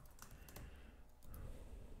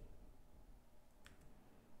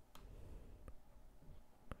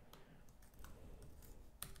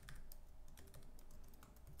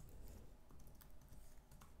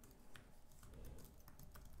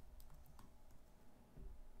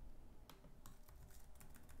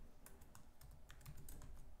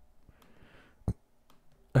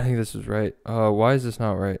 I think this is right. Why is this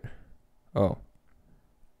not right? Oh.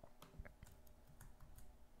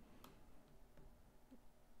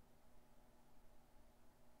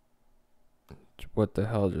 What the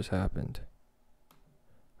hell just happened?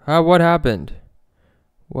 What happened?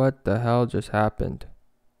 What the hell just happened?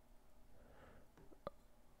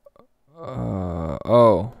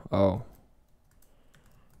 Oh.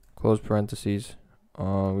 Close parentheses.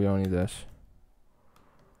 We don't need this.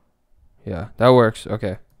 Yeah, that works.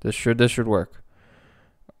 Okay. This should work.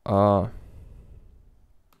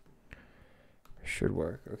 Should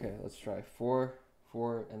work. Okay, let's try 4,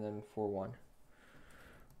 4, and then 4, 1.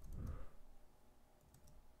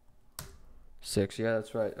 6. Yeah,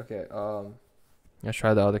 that's right. Okay. Let's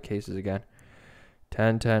try the other cases again.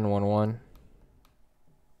 10, 10, 1, 1.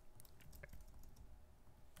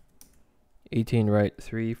 18, right?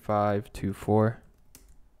 3, 5, 2, 4.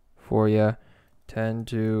 4, yeah. 10,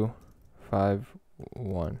 2, 5,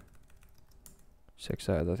 1. 6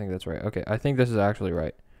 sides. I think that's right. Okay, I think this is actually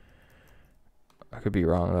right. I could be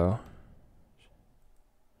wrong though.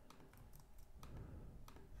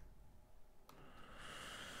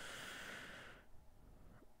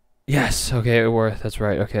 Yes. Okay, it worked. That's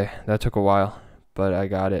right. Okay, that took a while, but I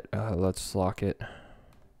got it. Let's lock it.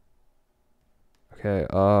 Okay.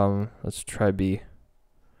 Let's try B.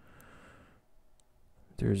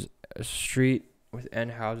 There's a street with N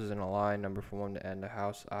houses in a line, number from 1 to N. The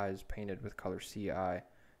house I is painted with color CI.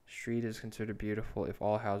 Street is considered beautiful if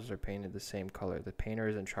all houses are painted the same color. The painter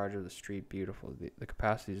is in charge of the street beautiful. The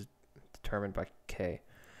capacity is determined by K.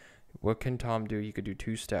 What can Tom do? He could do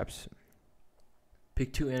 2 steps.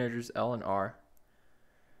 Pick 2 integers, L and R,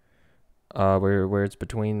 where it's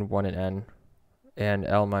between 1 and N, and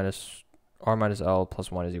L minus R minus L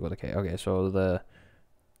plus 1 is equal to K. Okay, so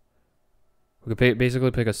we could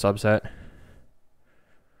basically pick a subset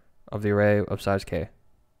of the array of size K.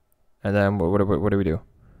 And then what do we do?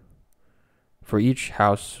 For each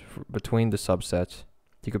house between the subsets,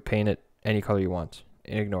 you could paint it any color you want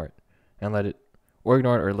and ignore it. And let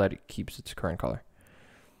it keeps its current color.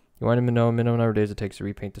 You want to know minimum number of days it takes to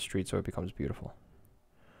repaint the street so it becomes beautiful.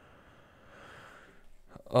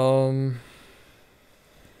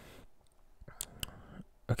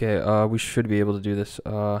 Okay, we should be able to do this.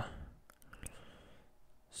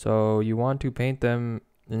 So you want to paint them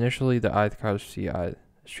initially the ith color CI. The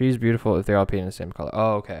street is beautiful if they're all painted the same color.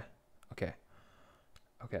 Oh, okay.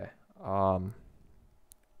 Okay.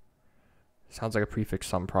 Sounds like a prefix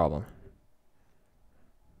sum problem.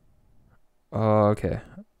 Okay.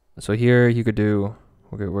 So here you could do,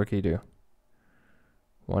 what can you do?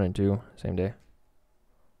 1 and 2, same day.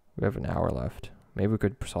 We have an hour left. Maybe we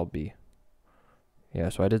could solve B. Yeah,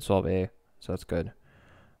 so I did solve A, so that's good.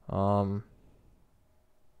 Let's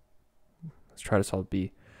try to solve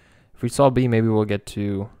B. If we solve B, maybe we'll get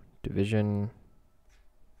to division,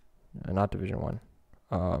 not division 1.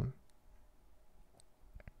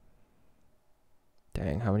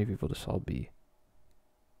 Dang, how many people to solve B?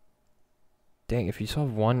 Dang, if you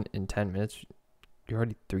solve 1 in 10 minutes, you're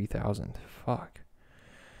already 3,000. Fuck.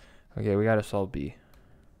 Okay, we gotta solve B.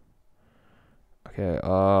 Okay,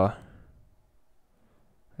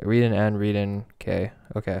 read in N, read in K.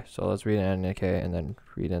 Okay, so let's read in N and K and then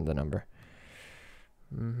read in the number.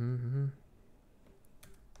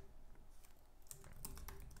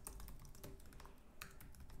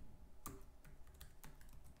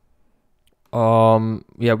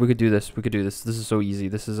 Yeah, we could do this. This is so easy.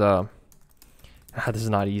 This is this is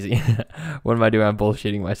not easy. What am I doing? I'm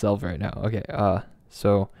bullshitting myself right now. Okay,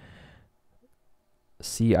 so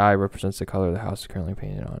CI represents the color the house is currently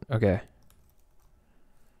painted on. Okay.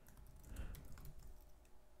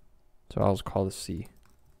 So I'll just call this C.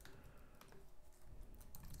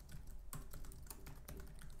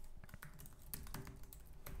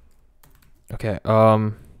 Okay,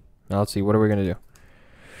 now let's see, what are we gonna do?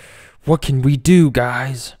 What can we do,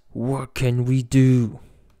 guys? What can we do?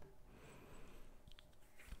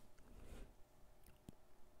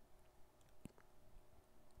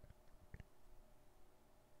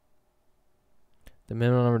 The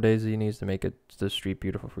minimum number of days that you need to make the street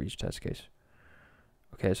beautiful for each test case.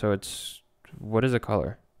 Okay, so it's, what is the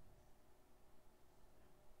color?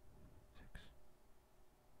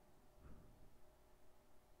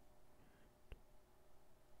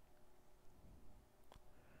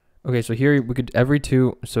 Okay, so here we could every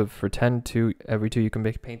 2, so for 10, 2, every 2 you can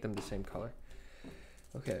paint them the same color.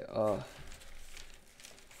 Okay,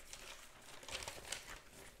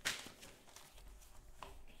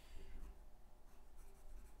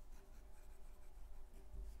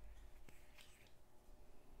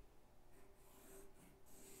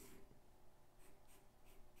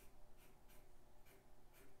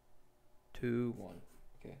 2, 1.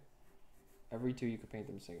 Okay. Every 2 you could paint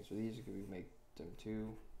them the same. So these could we make them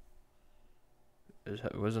 2.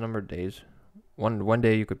 What's the number of days? One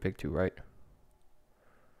day you could pick 2, right?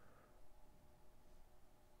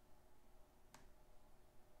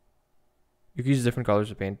 You could use different colors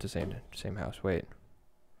to paint the same house. Wait.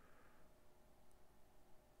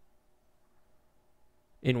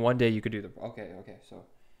 in one day you could do the. Okay. So,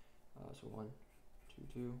 so 1, 2,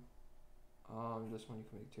 2. This one you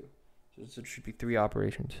can make 2. So it should be 3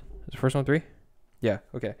 operations. Is the first one 3? Yeah.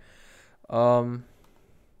 Okay. 1,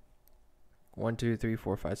 2, 3,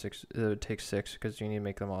 4, 5, 6. It takes 6 because you need to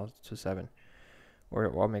make them all to 7,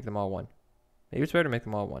 or I'll make them all 1. Maybe it's better to make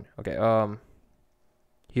them all 1. Okay.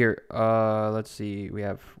 Here. Let's see. We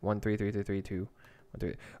have 1, 3, 3, 3, 3, 2, 1,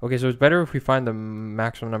 3. Okay. So it's better if we find the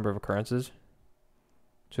maximum number of occurrences.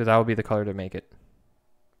 So that will be the color to make it.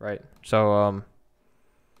 Right. So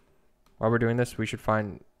while we're doing this, we should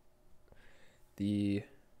find the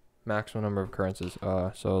maximum number of occurrences.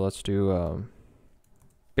 So let's do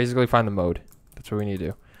basically find the mode. That's what we need to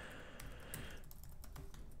do.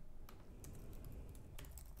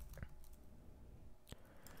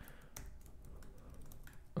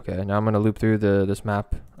 Okay, now I'm gonna loop through this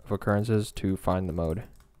map of occurrences to find the mode.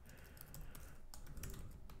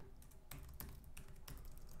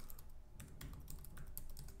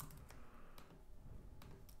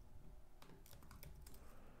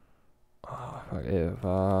 If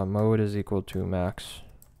mode is equal to max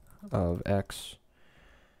of x.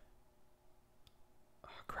 Oh,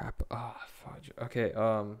 crap. Oh, fudge. Okay.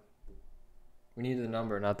 We need the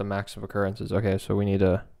number, not the max of occurrences. Okay, so we need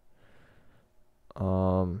to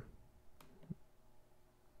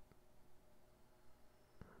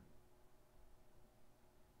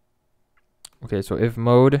okay, so if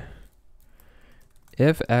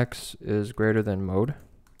x is greater than mode.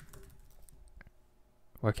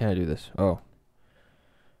 Why can't I do this? Oh.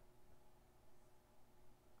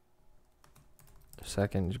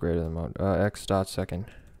 Second is greater than mode. X dot second.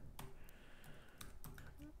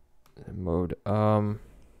 Mode.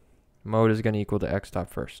 Mode is going to equal to x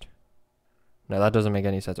dot first. No, that doesn't make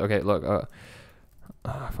any sense. Okay, look.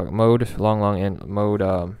 Fuck. Mode long and mode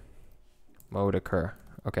mode occur.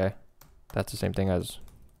 Okay, that's the same thing as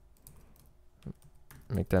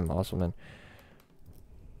make them also then.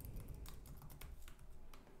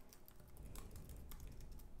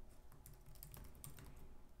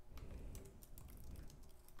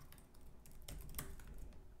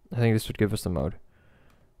 I think this would give us the mode.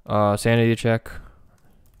 Sanity check.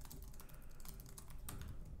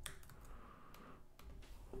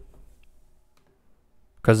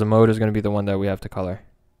 Because the mode is going to be the one that we have to color.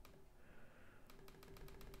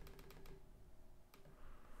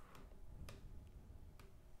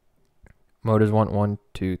 Mode is 1, 1,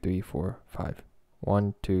 2, 3, 4, 5.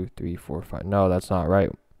 1, 2, 3, 4, 5. No, that's not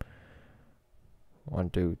right. 1,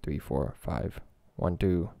 2, 3, 4, 5. 1,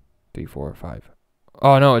 2, 3, 4, 5.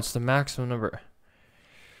 Oh no, it's the maximum number.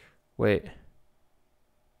 Wait.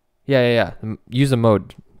 Yeah. Use the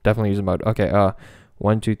mode. Definitely use the mode. Okay.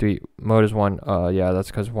 1, 2, 3. Mode is 1. Yeah, that's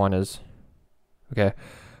because 1 is. Okay.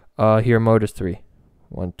 Here mode is 3.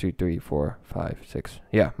 1, 2, 3, 4, 5, 6.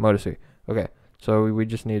 Yeah, mode is 3. Okay. So we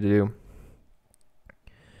just need to do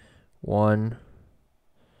 1,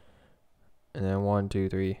 and then 1, 2,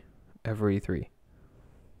 3, every 3.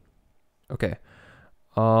 Okay.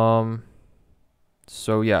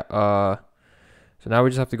 So yeah, so now we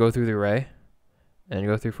just have to go through the array and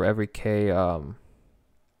go through for every k. Dang.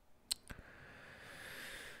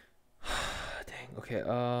 Okay.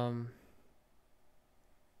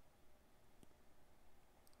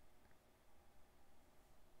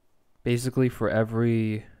 Basically for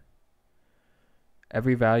every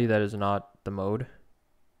value that is not the mode,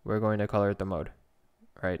 we're going to color it the mode,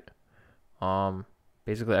 right?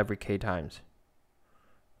 Basically every k times.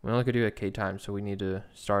 We only could do it k times, so we need to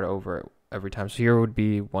start over every time. So here would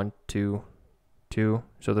be 1, 2, 2.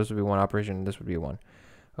 So this would be one operation, and this would be 1.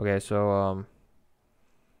 Okay, so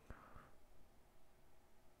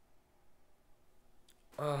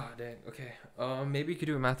oh dang. Okay. Maybe you could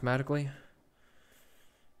do it mathematically.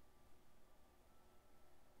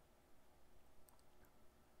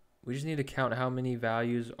 We just need to count how many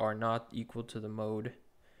values are not equal to the mode.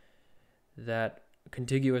 That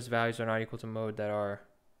contiguous values are not equal to mode that are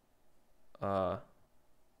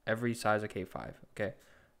every size of k5. Okay,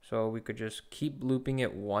 so we could just keep looping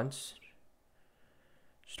it once,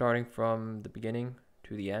 starting from the beginning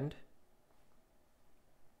to the end,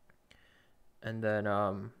 and then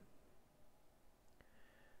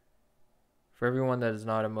for everyone that is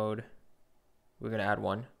not a mode, we're gonna add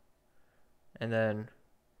 1, and then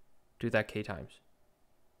do that k times.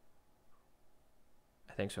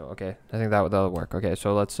 I think so. Okay, I think that'll work. Okay,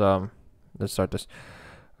 so let's start this.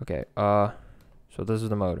 Okay, so this is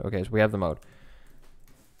the mode. Okay, so we have the mode.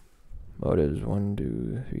 Mode is 1,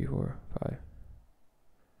 2, 3, 4, 5.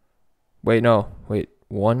 Wait, no. Wait,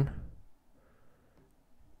 1,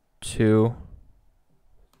 2,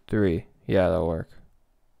 3. Yeah, that'll work.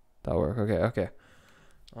 That'll work. Okay.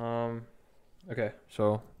 Okay,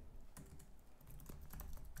 so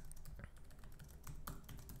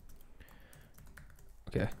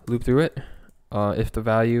loop through it. If the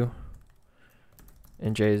value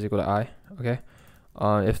in j is equal to I, okay.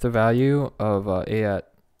 If the value of a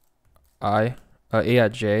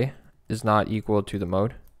at j is not equal to the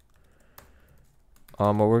mode,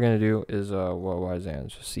 what we're gonna do is what is the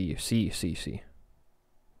answer? C.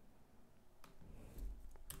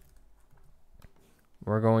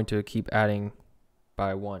 We're going to keep adding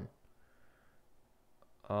by 1.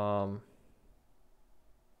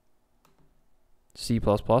 C++.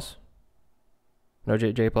 No,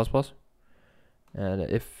 J++. And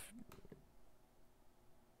if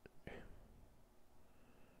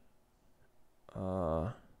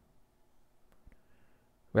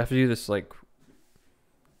we have to do this like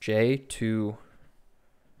j to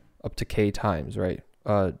up to k times, right?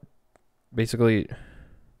 Basically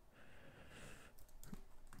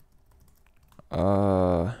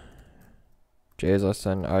j is less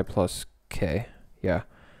than I plus k. Yeah.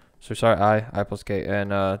 So sorry, I plus k,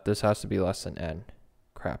 and this has to be less than n.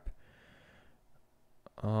 Crap.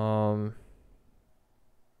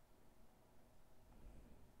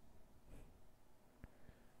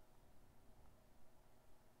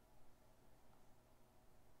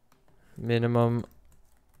 Minimum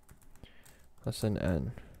less than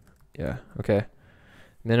n. Yeah, okay.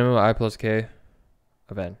 Minimum I plus k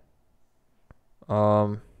of n.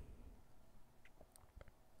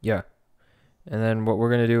 Yeah. And then what we're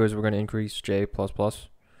going to do is we're going to increase j++.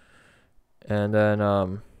 And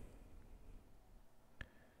then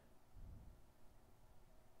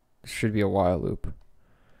should be a while loop.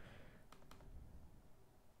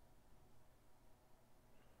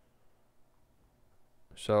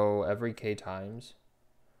 So every k times,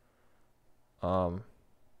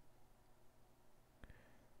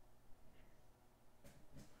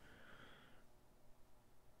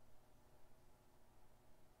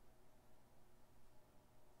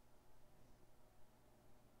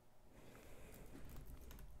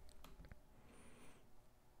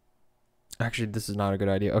 actually, this is not a good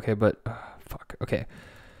idea. Okay, but fuck. Okay,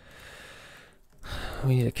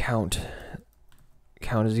 we need a count.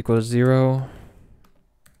 Count is equal to 0.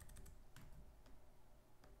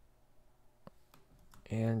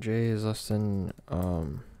 And j is less than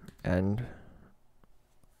end.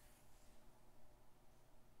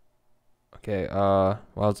 Okay,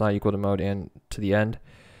 well, it's not equal to mode and to the end.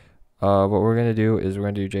 What we're going to do is we're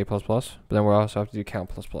going to do j++, but then we'll also have to do count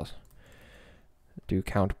 ++. Do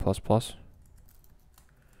count ++.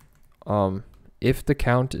 If the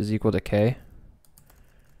count is equal to k,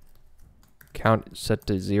 count set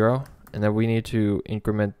to 0, and then we need to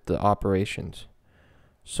increment the operations.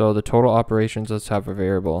 So the total operations, let's have a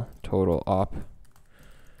variable, total ops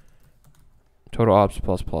 ++.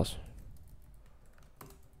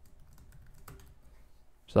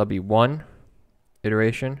 So that'll be 1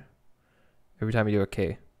 iteration every time you do a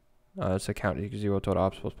k. It's a count equals 0 total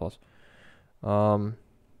ops ++.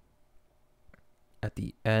 At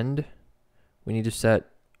the end, we need to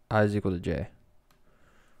set I is equal to j.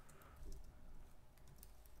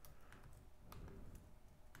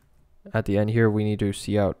 At the end here, we need to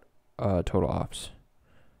see out total ops.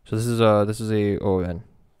 So this is a ON,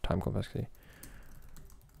 time complexity.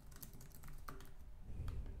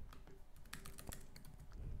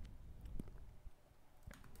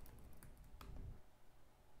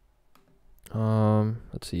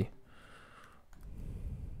 Let's see.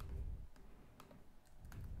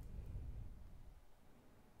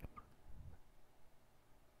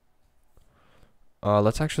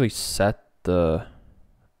 Let's actually set the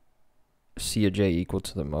C of j equal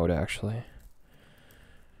to the mode, actually.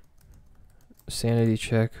 Sanity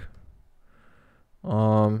check.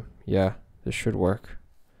 Yeah, this should work.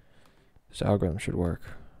 This algorithm should work.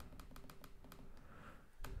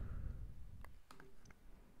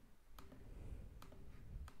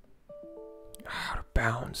 Out of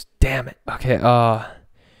bounds. Damn it. Okay,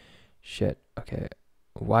 shit. Okay.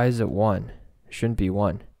 Why is it 1? It shouldn't be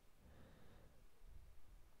 1.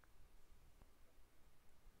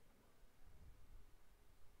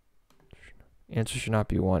 Answer should not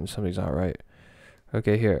be 1. Something's not right.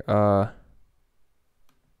 Okay, here.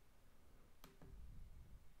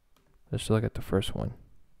 Let's look at the first one.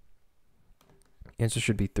 Answer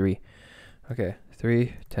should be 3. Okay,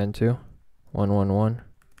 3, 10, 2, 1, 1, 1,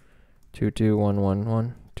 2, 2, 1, 1,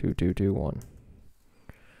 1, 2, 2, 2, 1.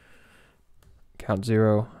 Count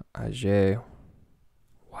 0, IJ.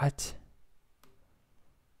 What?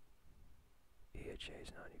 EJ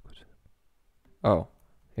is not equal to. Oh,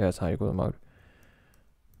 yeah, it's not equal to mode.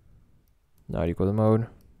 Not equal to mode.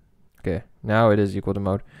 Okay, now it is equal to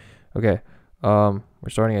mode. Okay, we're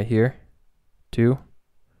starting at here. 2.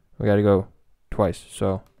 We got to go twice.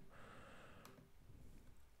 So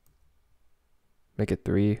make it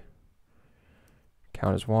 3.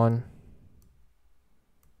 Count as 1.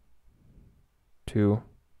 2.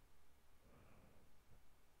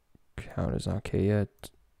 Count is not K yet.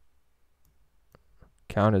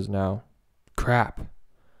 Count is now. Crap.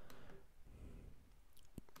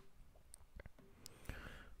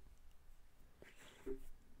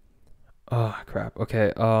 Oh, crap.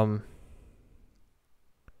 Okay,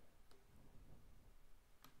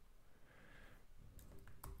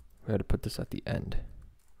 we had to put this at the end.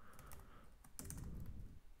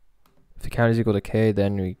 If the count is equal to K,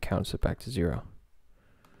 then we count it back to 0.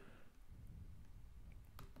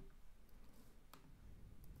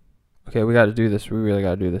 Okay, we got to do this. We really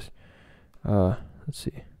got to do this. Let's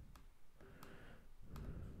see.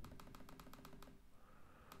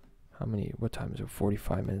 What time is it?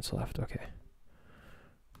 45 minutes left. Okay.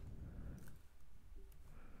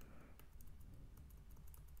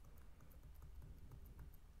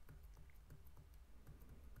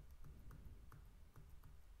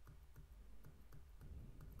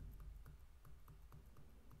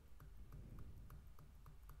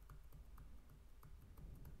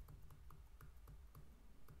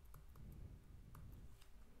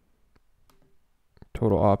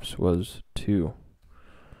 Total ops was 2.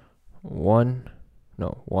 1,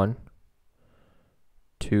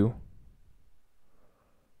 2.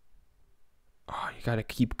 Oh, you gotta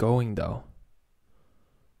keep going though.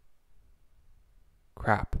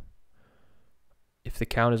 Crap. If the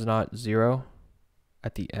count is not 0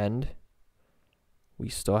 at the end, we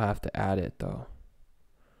still have to add it though.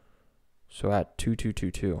 So at 2, 2, 2,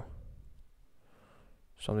 2.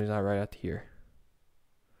 Something's not right at here.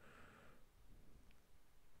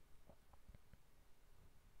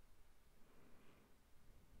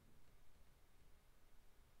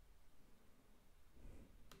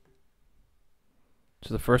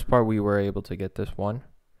 So the first part we were able to get this one.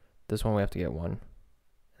 This one we have to get 1. And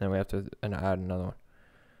then we have to add another one.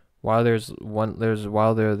 While they're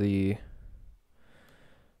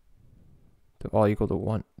all equal to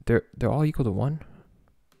 1. They're all equal to 1.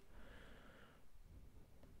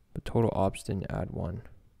 But total ops didn't add 1.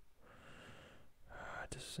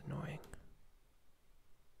 This is annoying.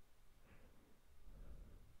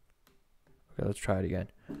 Okay, let's try it again.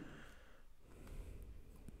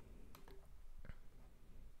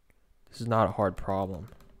 This is not a hard problem.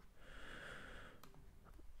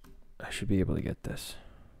 I should be able to get this.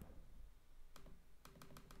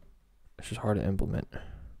 It's just hard to implement.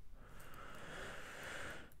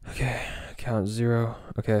 Okay, count 0.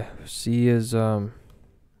 Okay, C is 1,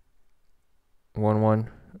 1.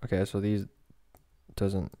 Okay, so these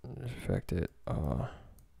doesn't affect it. Okay,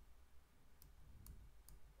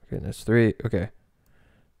 that's 3. Okay,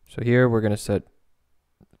 so here we're gonna set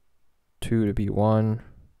 2 to be 1.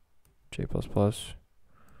 J++. It's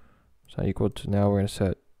not equal to, now we're gonna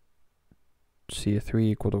set C of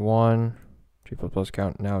 3 equal to 1. J++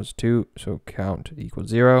 count now is 2, so count equals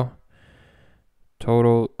 0.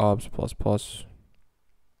 Total obs plus plus.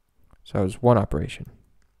 So that was one operation.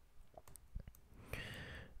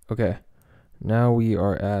 Okay, now we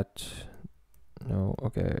are at, no,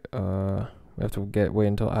 okay, we have to wait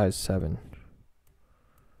until I is 7.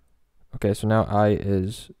 Okay, so now I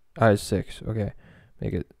is 6. Okay,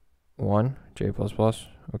 make it 1, J++,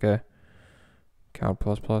 okay, count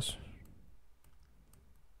plus plus.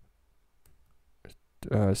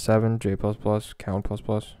 7, J++, count plus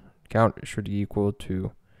plus. Count should equal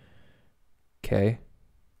to K.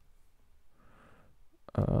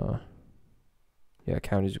 Yeah,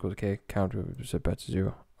 count is equal to K. Count is set back to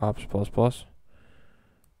 0. Ops plus plus.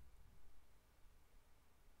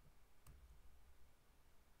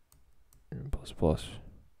 Plus plus.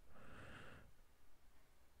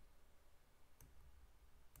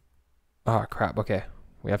 Ah, crap. Okay.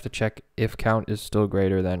 We have to check if count is still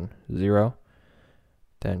greater than 0.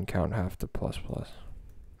 Then count half to plus plus.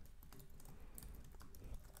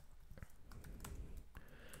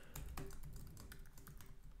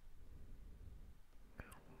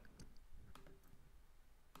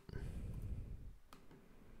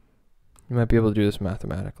 You might be able to do this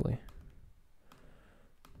mathematically.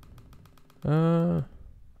 Okay,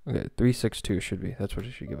 362 should be. That's what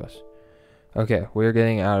it should give us. Okay, we're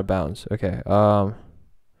getting out of bounds. Okay, so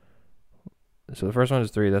the first one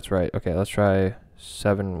is 3. That's right. Okay, let's try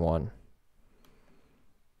 7, 1.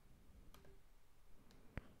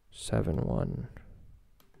 7, 1.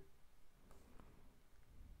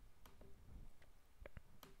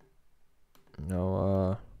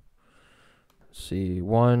 No, see,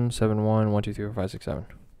 1, 7, 1, 1, 2, 3, 4, 5, 6, 7.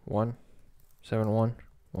 1, 7, 1,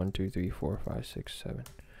 1, 2, 3, 4, 5, 6, 7.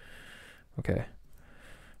 Okay.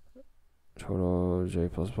 Total j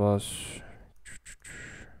plus plus.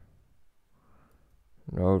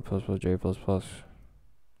 Node plus plus j plus plus.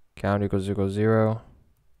 Count equals 0.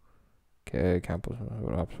 Okay, count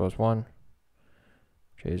plus 1.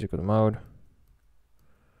 J is equal to mode.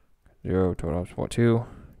 0, total ops 4, 2.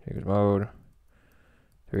 J equals mode.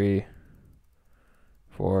 3,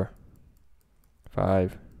 4,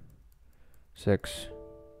 5, 6.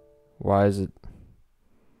 Why is it?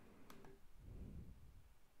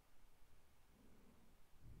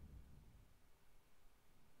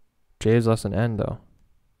 J is less than n though.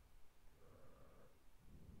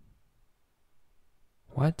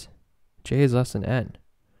 What? J is less than n.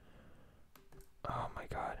 Oh my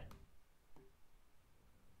god.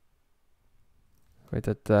 Wait,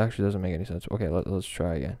 that actually doesn't make any sense. Okay, let's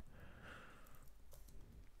try again.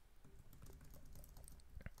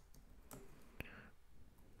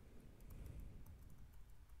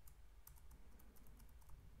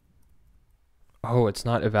 Oh, it's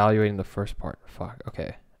not evaluating the first part. Fuck.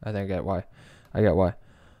 Okay. I think I get why. I get why.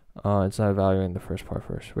 It's not evaluating the first part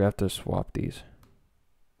first. We have to swap these.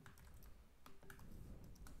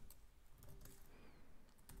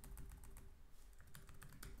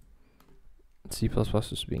 C++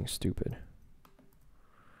 is being stupid.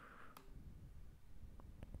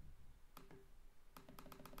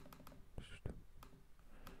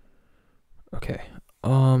 Okay.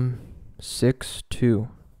 6, 2.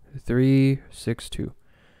 3, 6, 2.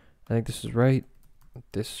 I think this is right.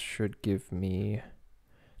 This should give me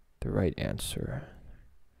the right answer.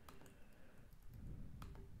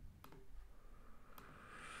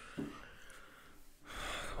 Come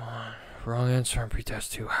on. Wrong answer on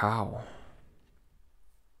pretest 2. How?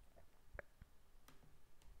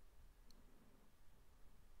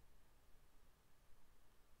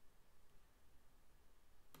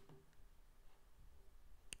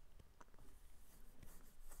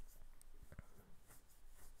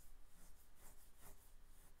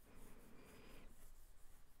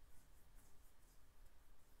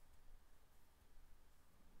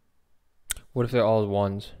 What if they're all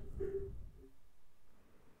ones?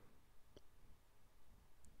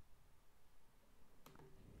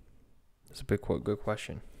 That's a good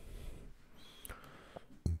question.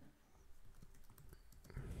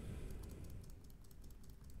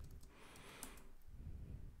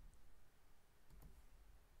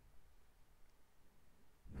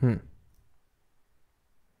 Hmm.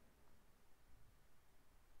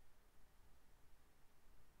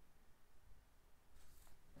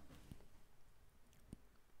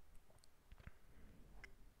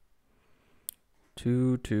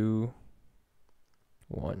 Two, 2,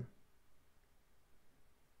 1.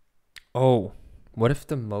 Oh, what if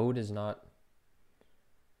the mode is not?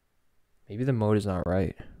 Maybe the mode is not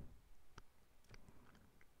right.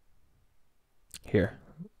 Here,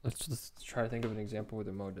 let's try to think of an example where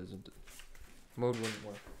the mode doesn't. Mode wouldn't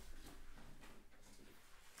work.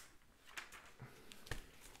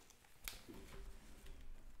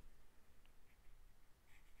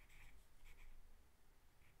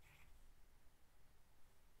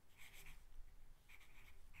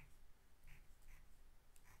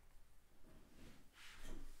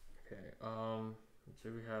 Okay. Let's say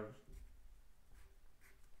we have.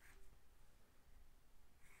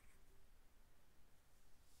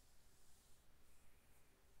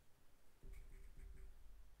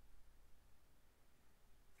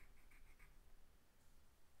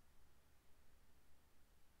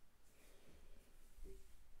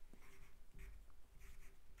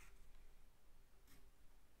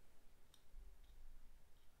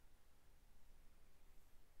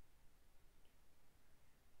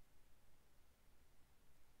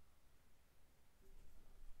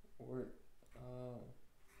 Or,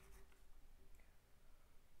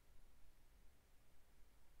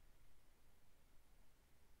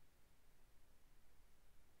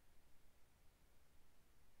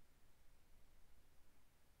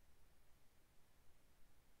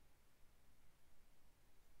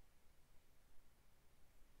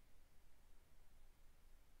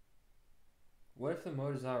 what if the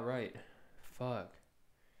mode is not right? Fuck.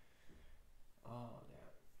 Oh, damn.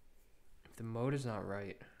 If the mode is not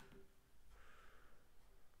right.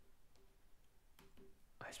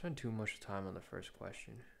 I spent too much time on the first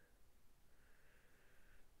question.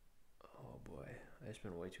 Oh boy. I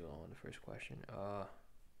spent way too long on the first question.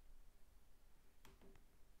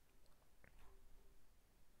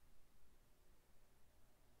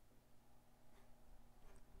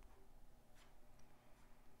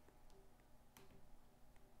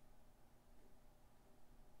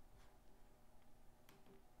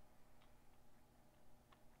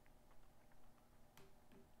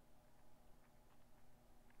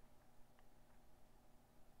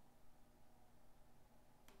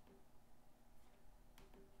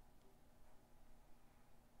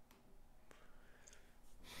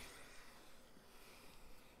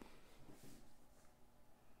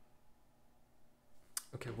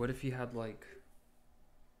 Okay, what if you had like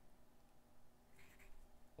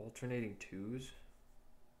alternating twos?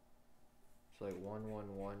 So like 1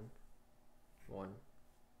 1 1 1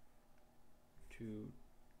 2.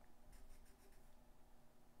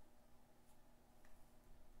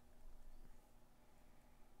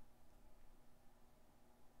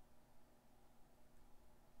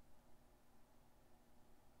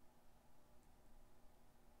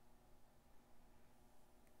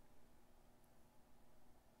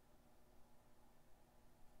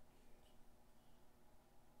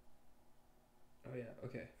 Oh yeah,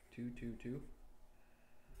 okay. 2 2 2.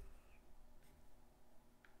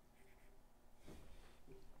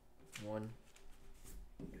 1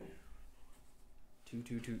 2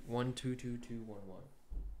 2 2 1 2 2 2 1 1.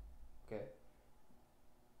 Okay.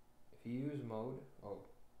 If you use mode,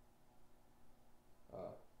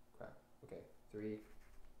 crap. Okay, 3.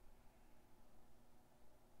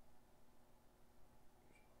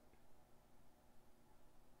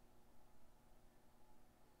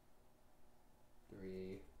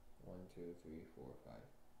 3 1 2 3 4 5.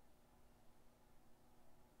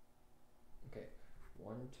 Okay,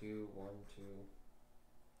 1 2 1 2.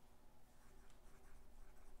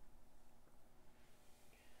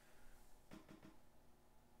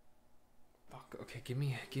 Fuck. Okay, give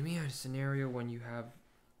me a scenario when you have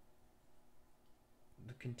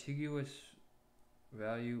the contiguous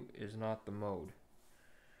value is not the mode.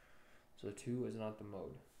 So 2 is not the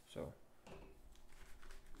mode. So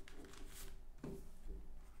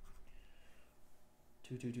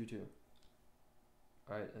 2 2 2 2.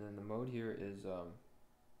 All right, and then the mode here is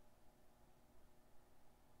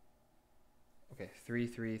okay, 3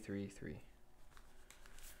 3 3 3.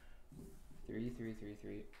 3 3 3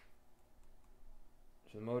 3.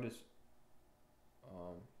 So the mode is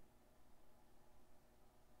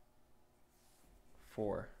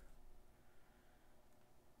 4.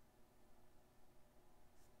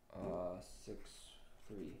 6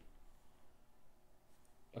 3.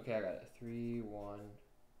 Okay, I got it. 3 1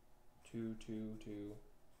 2 2 2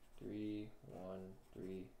 3 1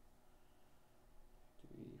 3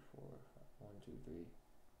 3 4 5 1 2 3.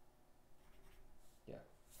 Yeah,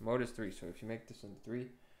 mode is 3. So if you make this into 3,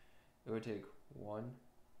 it would take 1.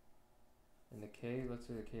 And the k, let's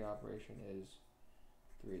say the k operation is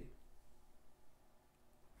 3. It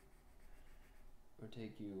would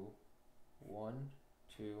take you 1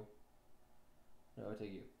 2. No, it would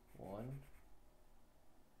take you 1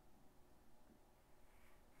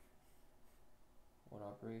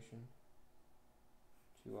 operation,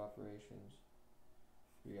 2 operations,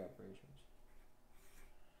 3 operations.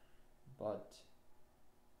 But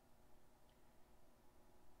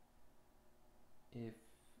if you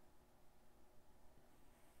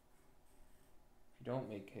don't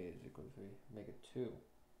make k is equal to 3, make it 2.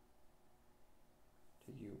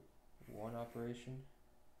 Take you 1 operation,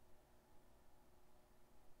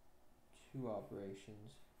 2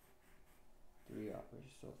 operations, 3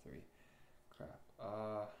 operations, still 3. Crap.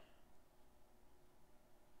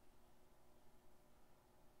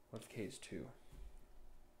 What if k is 2?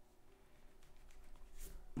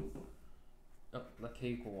 Oh, let k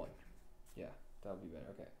equal 1. Yeah, that would be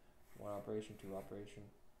better. Okay. 1 operation, 2 operation,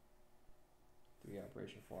 3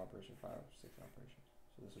 operation, 4 operation, 5, 6 operations.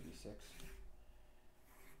 So this would be 6.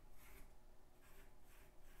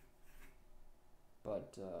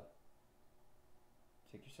 But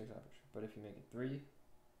take your 6 operation. But if you make it 3,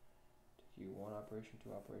 take you 1 operation,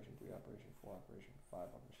 2 operation, 3 operation, 4 operation, 5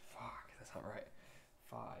 operation. Fuck, that's not right.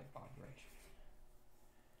 5 operations.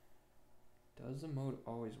 Does the mode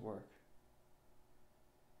always work?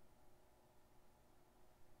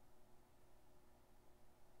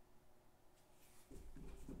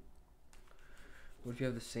 What if you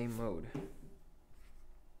have the same mode?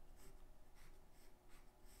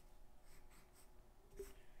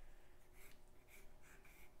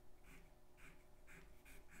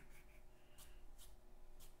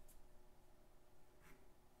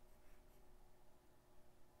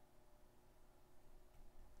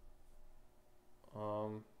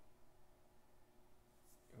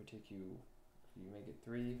 It would take you, if you make it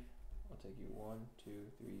 3, I'll take you 1, 2,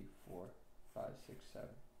 3, 4, 5, 6, 7.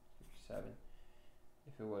 7.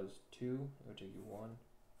 If it was 2, it would take you 1,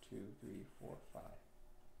 2, 3, 4, 5.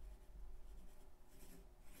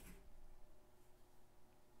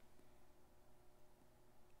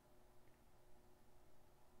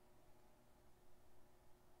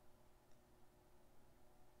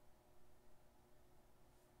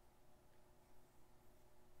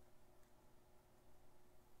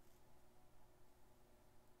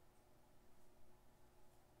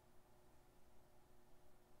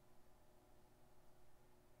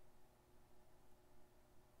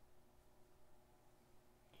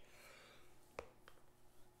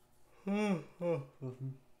 Ah,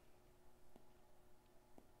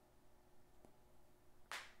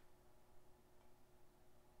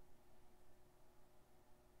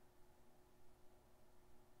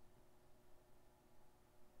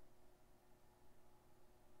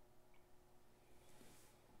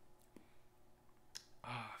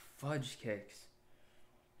 fudge cakes.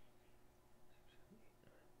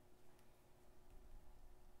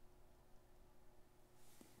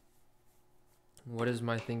 What does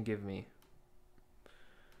my thing give me?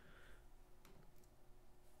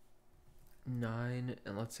 9,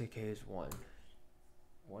 and let's say K is 1.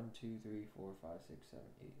 1, 2, 3, 4, 5, 6, 7,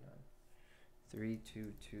 8, 9. 3,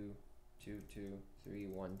 2, 2, 2, 2, 3,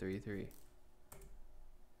 1, 3, 3. It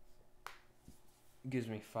gives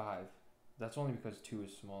me 5. That's only because 2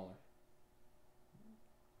 is smaller.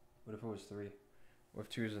 What if it was 3? What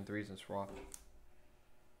if 2s and 3s and swap?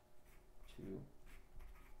 2.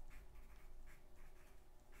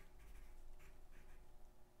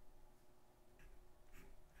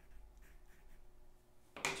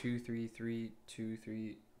 2, 3, 3, 2,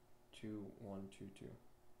 3, 2, 1, 2, 2.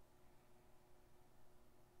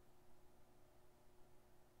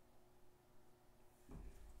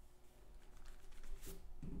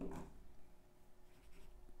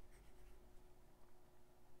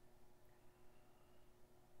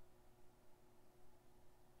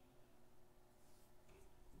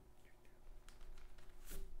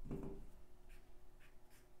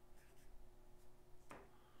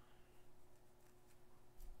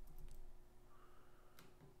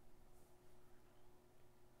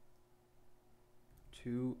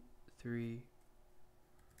 2, 3,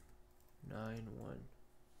 9, 1,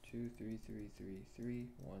 2, 3, 3, 3, 3,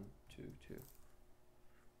 1, 2, 2.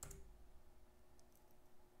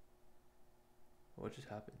 What just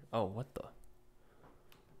happened? Oh, what the?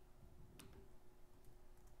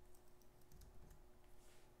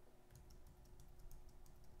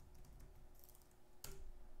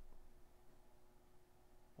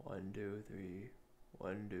 One, 2, 3,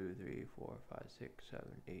 1, 2, 3, 4, 5, 6,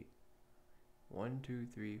 7, 8. 1, 2,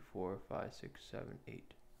 3, 4, 5, 6, 7,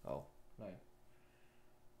 8. Oh, 9.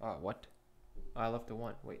 Ah, what? I left a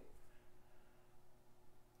 1. Wait.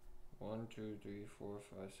 1, 2, 3, 4,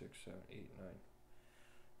 5, 6, 7, 8, 9.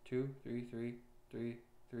 2, 3, 3, 3,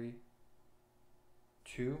 3,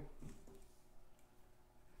 2.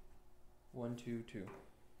 1, 2, 2.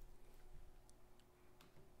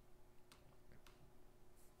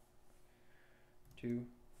 2.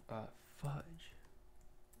 Fudge.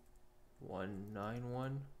 1, 9,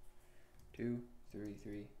 1. 2, 3,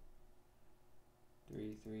 3.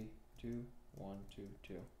 3, 3, 2, 1, 2,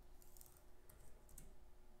 2.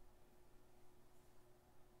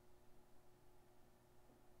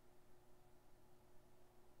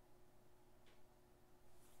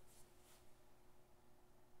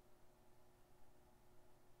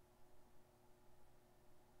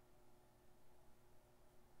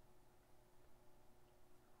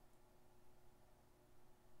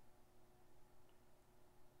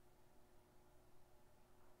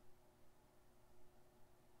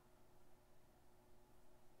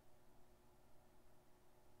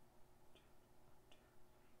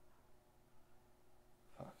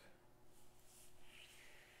 Fuck.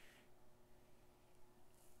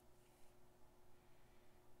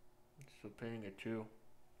 It's still paying a 2.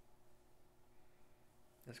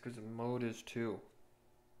 That's because the mode is 2.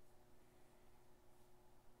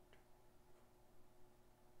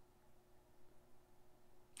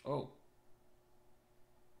 Oh.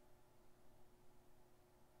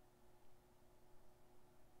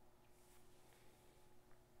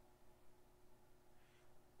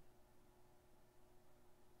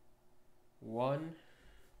 One.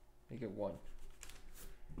 Make it 1.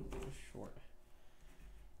 Short.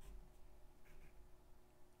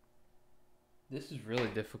 This is really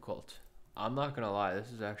difficult. I'm not gonna lie,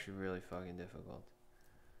 this is actually really fucking difficult.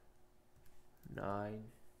 9.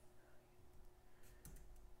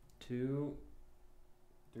 2.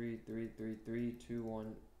 3, 3, 3, 3, 2,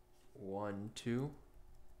 1, 1, 2.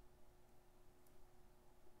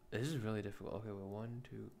 This is really difficult. Okay, well, 1,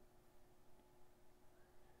 2.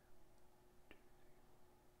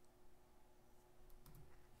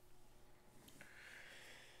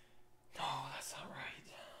 No, that's not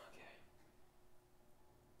right. Okay.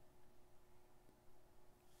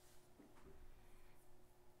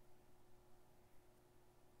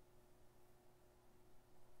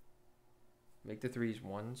 Make the 3s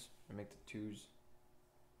 1s and make the 2s.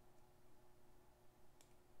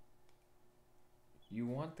 You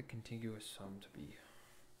want the contiguous sum to be.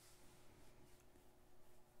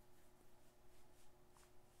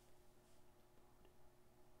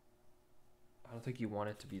 I don't don't think you want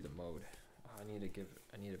it to be the mode. I need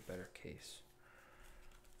a better case.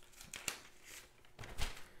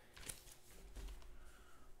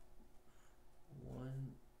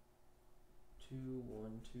 One, two,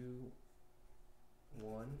 one, two,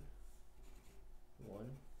 one, one,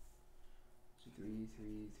 three,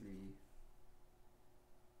 three, three.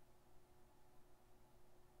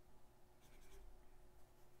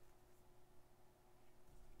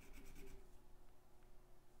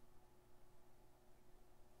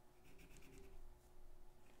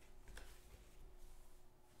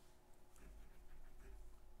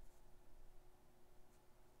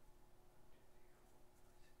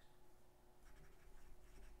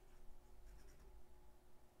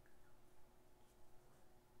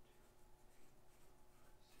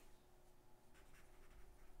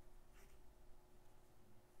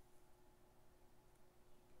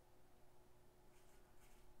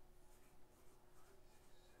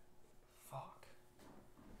 Fuck.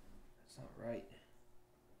 That's not right.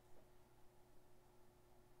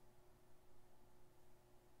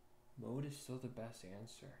 Mode is still the best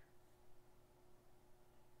answer.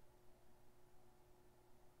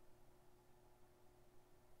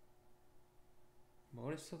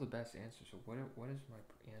 Mode is still the best answer. So what is my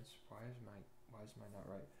answer? Why is mine not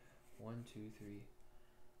right? 1, 2, 3,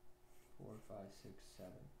 4, 5, 6,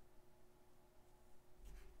 7.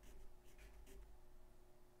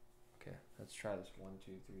 Okay, let's try this. 1,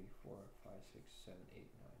 2, 3, 4, 5, 6, 7, 8,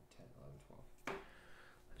 9, 10, 11, 12.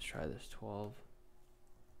 Let's try this. 12.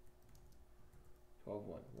 12,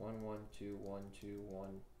 1. 1, 1, 2, 1, 2,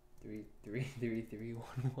 1, 3, 3, 3, 3,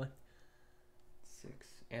 1, 1. 6.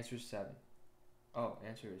 Answer is 7. Oh,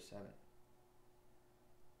 answer is 7.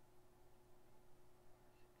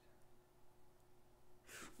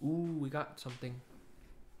 Ooh, we got something.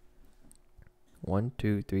 1,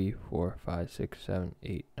 2, 3, 4, 5, 6, 7,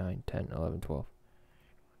 8, 9, 10, 11, 12.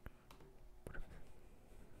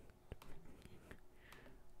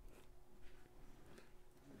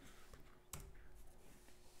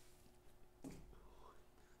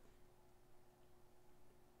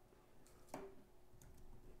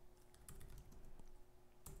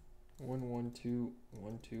 One, 1, 2,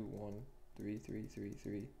 1, 2, 1, 3, 3, 3,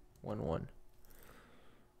 3, 1, 1.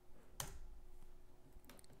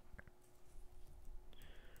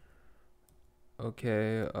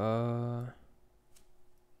 Okay, so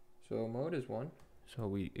mode is 1, so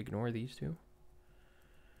we ignore these two.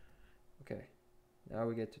 Okay, now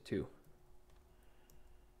we get to 2.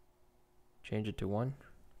 Change it to 1.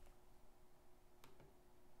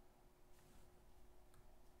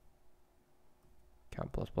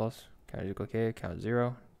 Count plus plus, count is equal to k, count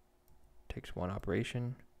 0. Takes 1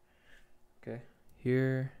 operation. Okay,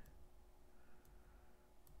 here.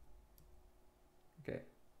 Okay,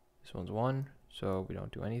 this one's 1, so we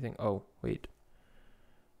don't do anything. Oh, wait.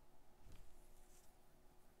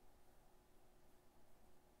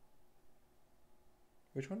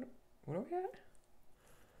 Which one? What are we at?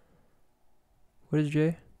 What is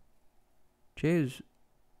J? J is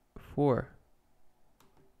 4.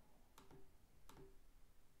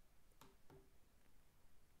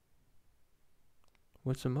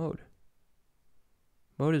 What's the mode?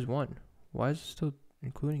 Mode is 1. Why is it still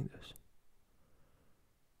including this?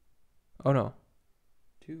 Oh no.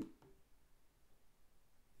 2.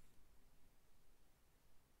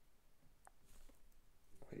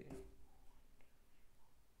 Wait.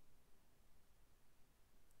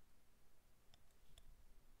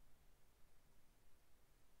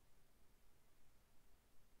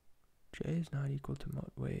 J is not equal to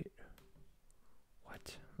mode. Wait.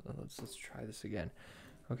 What? Let's try this again.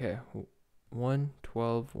 Okay. 1,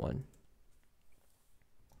 12, 1.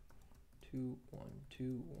 2, 1,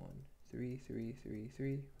 2, 1. 3, 3, 3,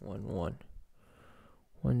 3, 1, 1.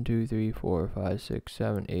 1, 2, 3, 4, 5, 6,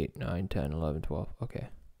 7, 8, 9, 10, 11, 12. Okay.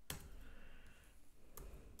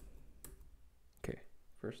 Okay.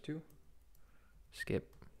 First 2. Skip.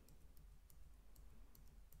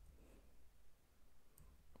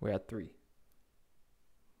 We're at 3.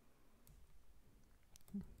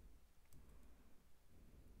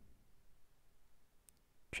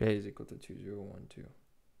 J is equal to 2, 0, 1, 2.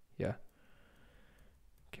 Yeah.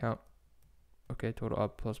 Count. Okay, total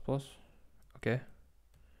up plus plus. Okay.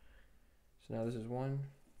 So now this is 1.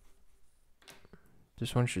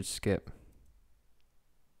 This one should skip.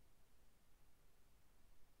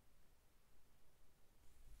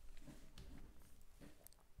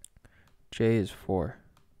 J is 4.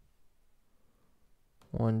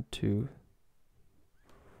 1, 2.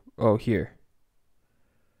 Oh, here.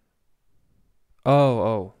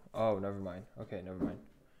 Oh, never mind. Okay, never mind.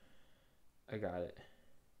 I got it.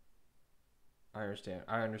 I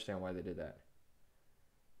understand why they did that.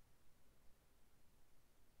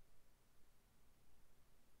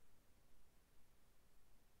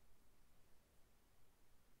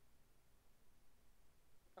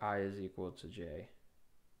 I is equal to j.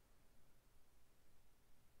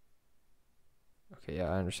 Okay, yeah,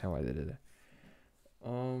 I understand why they did it.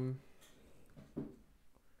 So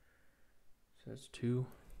that's 2.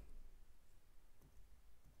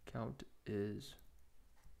 Count is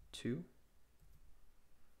 2.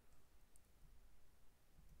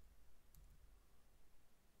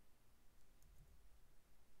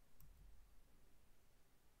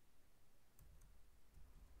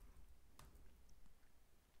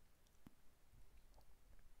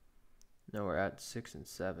 No, we're at 6 and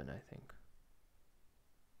 7, I think.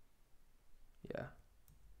 Yeah.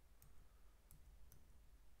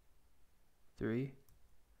 3,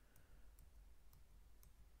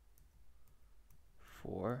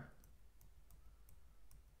 4,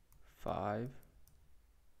 5,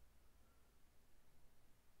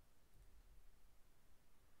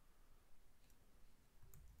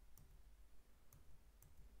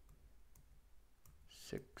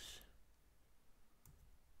 6.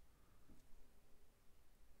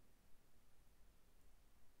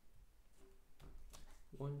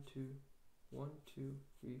 1, 2, 1, 2,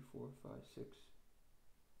 3, 4, 5, 6.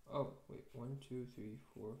 Oh, wait, 1, 2, 3,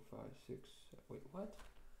 4, 5, 6. Wait, what?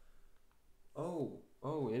 Oh,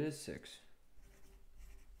 it is 6.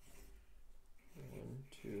 1,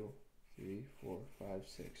 2, 3, 4, 5,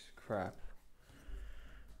 6. Crap.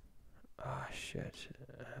 Ah, shit.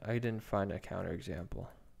 I didn't find a counterexample.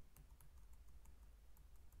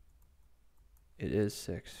 It is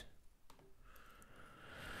 6.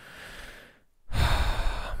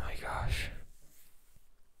 Oh my gosh.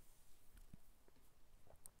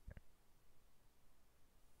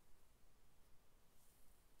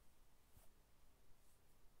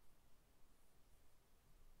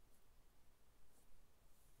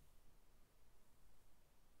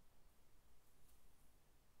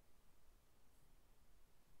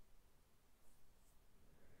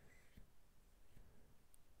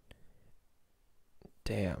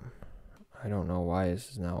 Damn. I don't know why this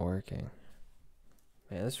is not working.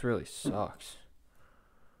 Man, this really sucks.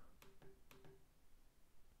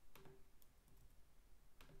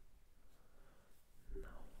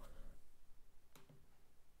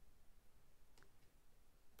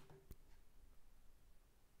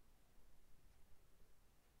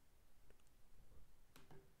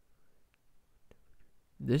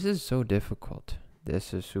 This is so difficult.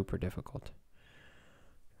 This is super difficult.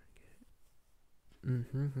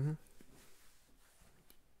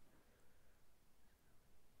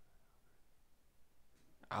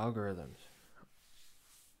 Algorithms.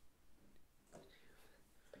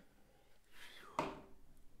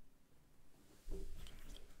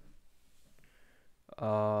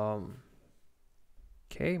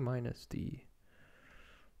 K minus D.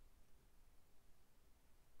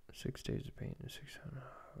 6 days of pain and 600.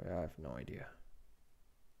 I have no idea.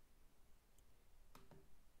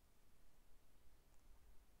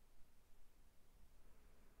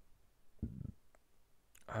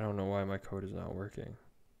 I don't know why my code is not working.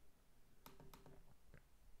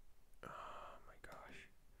 Oh my gosh.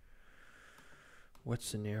 What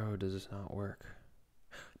scenario does this not work?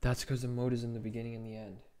 That's because the mode is in the beginning and the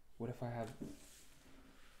end. What if I have 1,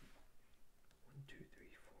 2, 3,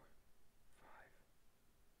 4, 5?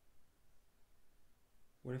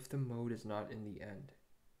 What if the mode is not in the end?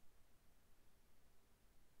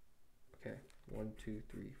 Okay, 1, 2,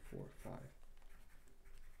 3, 4, 5.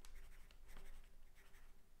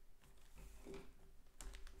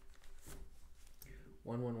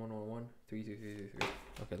 1, 1, 1, 1, 1, 3, 3, 3, 3, 3.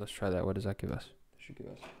 Okay, let's try that. What does that give us? It should give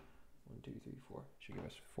us 1, 2, 3, 4. It should give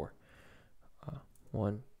us 4. 1,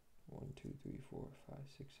 1, 2, 3, 4, 5,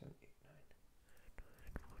 6, 7, 8, 9.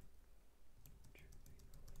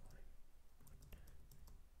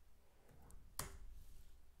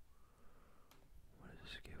 What does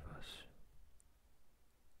this give us?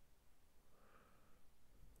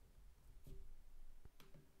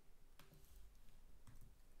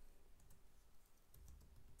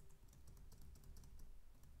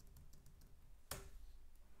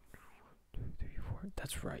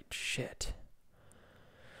 That's right. Shit.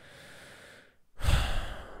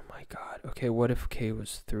 Oh my god. Okay, what if K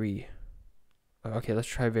was 3? Okay, let's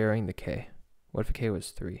try varying the K. What if K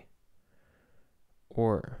was 3?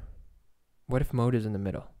 Or what if mode is in the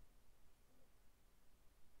middle?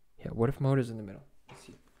 Yeah, what if mode is in the middle? Let's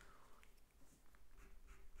see.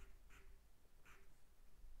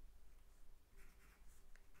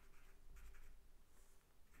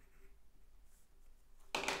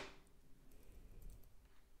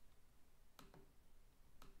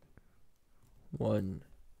 One,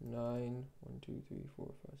 9, 1, 2, 3,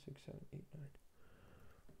 4, 5, 6, 7, 8, 9.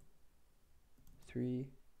 3,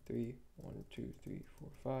 3, 1, 2, 3,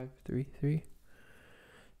 4, 5, 3, 3.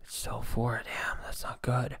 It's still 4. Damn, that's not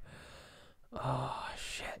good. Oh,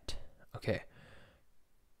 shit. Okay.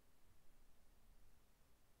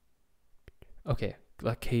 Okay,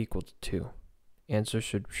 let k equals 2. Answer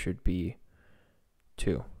should be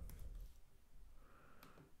 2.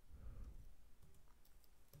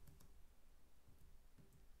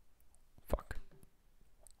 Fuck.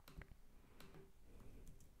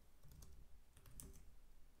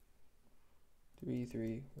 3,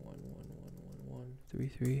 3, 1, 1, 1, 1, 1, 3,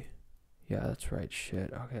 3. Yeah, that's right.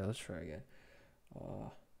 Shit. Okay, let's try again.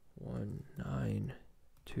 1, 9,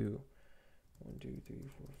 2, 1, 2, 3,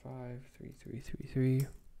 4, 5, 3, 3, 3, 3.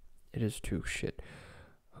 It is 2. Shit.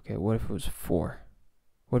 Okay, what if it was 4?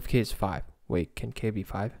 What if k is 5? Wait, can k be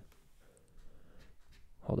 5?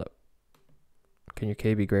 Hold up. Can your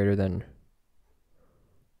k be greater than...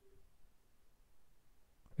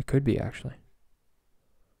 It could be, actually.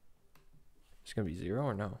 It's going to be 0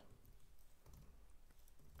 or no?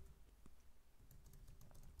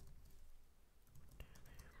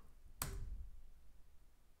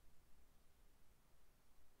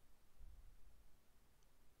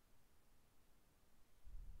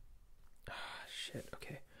 Shit,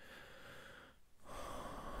 okay.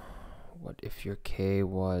 What if your k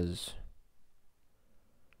was...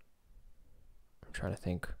 I'm trying to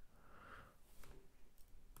think.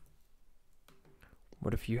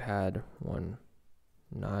 What if you had 1,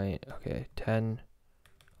 9, okay, 10,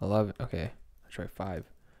 11, okay, let's try 5.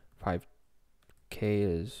 5k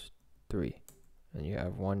is 3. And you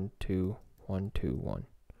have 1, 2, 1, 2, 1.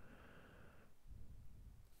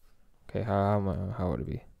 Okay, how would it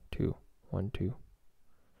be? 2, 1, 2.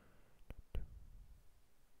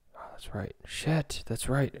 Oh, that's right. Shit, that's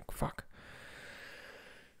right. Fuck.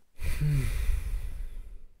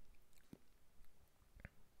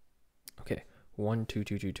 Okay, 1, 2,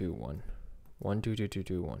 2, 2, 2, 1. 1, 2, 2, 2,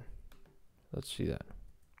 2, 1. Let's see that.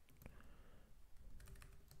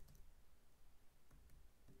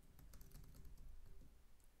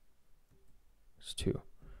 It's 2.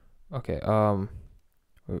 Okay, 2,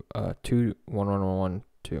 1, 1, 1, 1,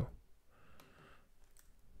 2.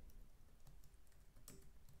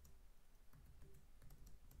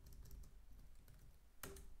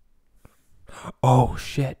 Oh,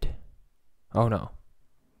 shit. Oh, no.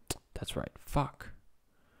 That's right. Fuck.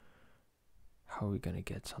 How are we gonna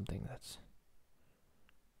get something that's...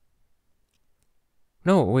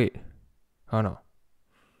 No, wait. Oh, no.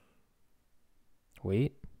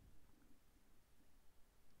 Wait.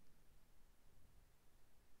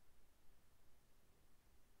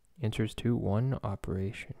 Answers 2, 1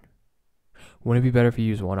 operation. Wouldn't it be better if you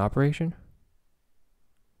use 1 operation?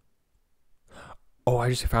 Oh, I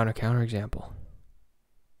just found a counterexample.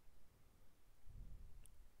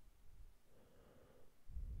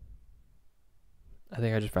 I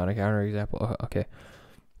think I just found a counterexample. Oh, okay.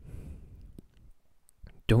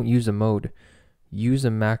 Don't use a mode. Use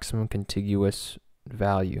a maximum contiguous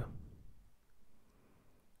value.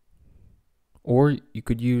 Or you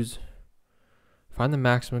could use... Find the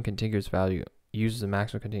maximum contiguous value. Use the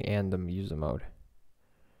maximum contiguous and use the mode.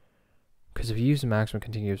 Because if you use the maximum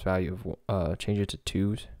contiguous value of change it to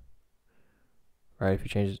 2s, right? If you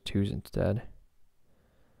change it to 2s instead,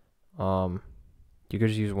 you could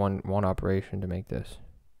just use one operation to make this.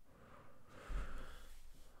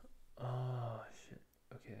 Oh shit.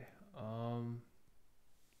 Okay.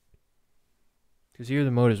 Because here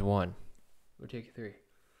the mode is 1. We'll take 3.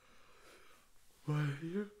 What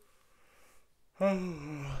here?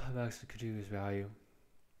 Maximum contiguous value.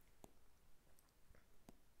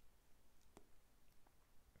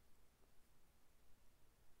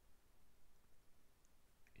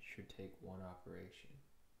 It should take 1 operation.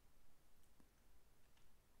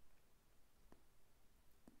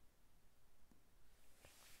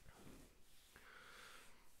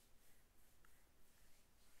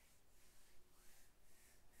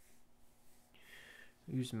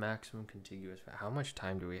 Use maximum contiguous value. How much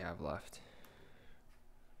time do we have left?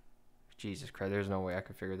 Jesus Christ, there's no way I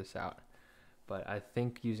could figure this out. But I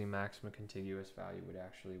think using maximum contiguous value would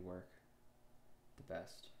actually work the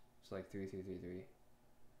best. It's like 3, 3, 3, 3.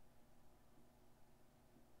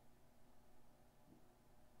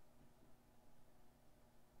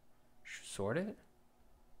 Sort it?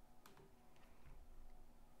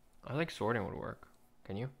 I think sorting would work.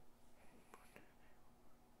 Can you?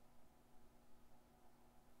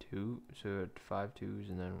 2, so 5 2s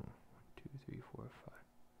and then 1, 2, 3, 4, 5.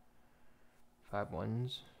 5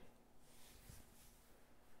 1s.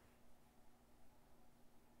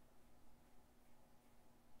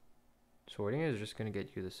 Sorting is just going to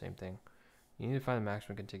get you the same thing. You need to find the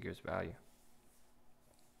maximum contiguous value.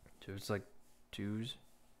 So it's like 2's.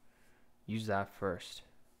 Use that first.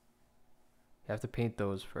 You have to paint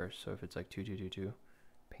those first. So if it's like 2, 2, 2, 2,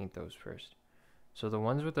 paint those first. So the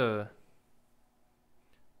ones with the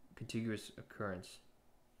contiguous occurrence,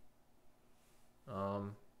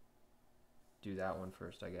 do that one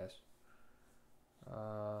first, I guess.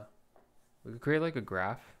 We could create like a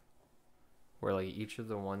graph where like each of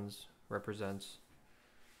the ones represents.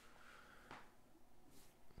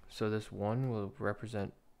 So this one will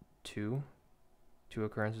represent two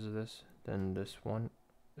occurrences of this. Then this one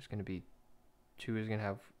is going to be 2 is going to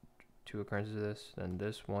have 2 occurrences of this. Then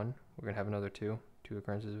this one, we're going to have another 2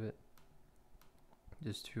 occurrences of it.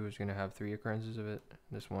 This 2 is going to have 3 occurrences of it.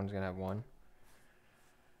 This one's going to have 1.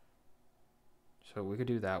 So we could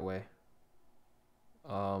do that way.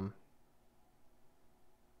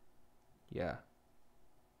 Yeah.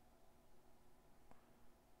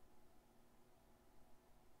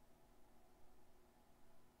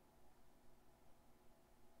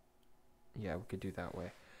 Yeah, we could do that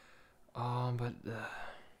way. But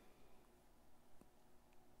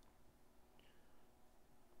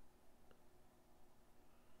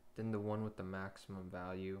then the one with the maximum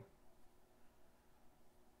value,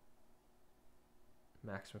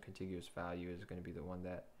 maximum contiguous value, is going to be the one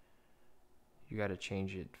that you got to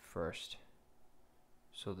change it first.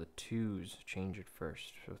 So the 2's change it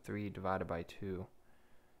first. So 3 divided by 2,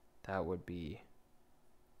 that would be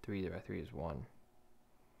 3 divided by 3 is 1.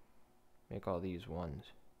 Make all these 1's.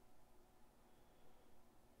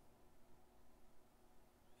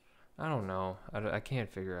 I don't know. I can't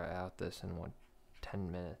figure out this in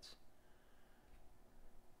 10 minutes.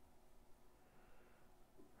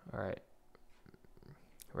 Alright.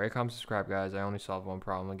 Rate, comment, subscribe, guys. I only solved one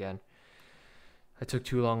problem again. I took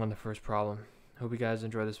too long on the first problem. Hope you guys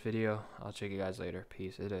enjoy this video. I'll check you guys later.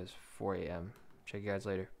 Peace. It is 4 a.m. Check you guys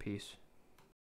later. Peace.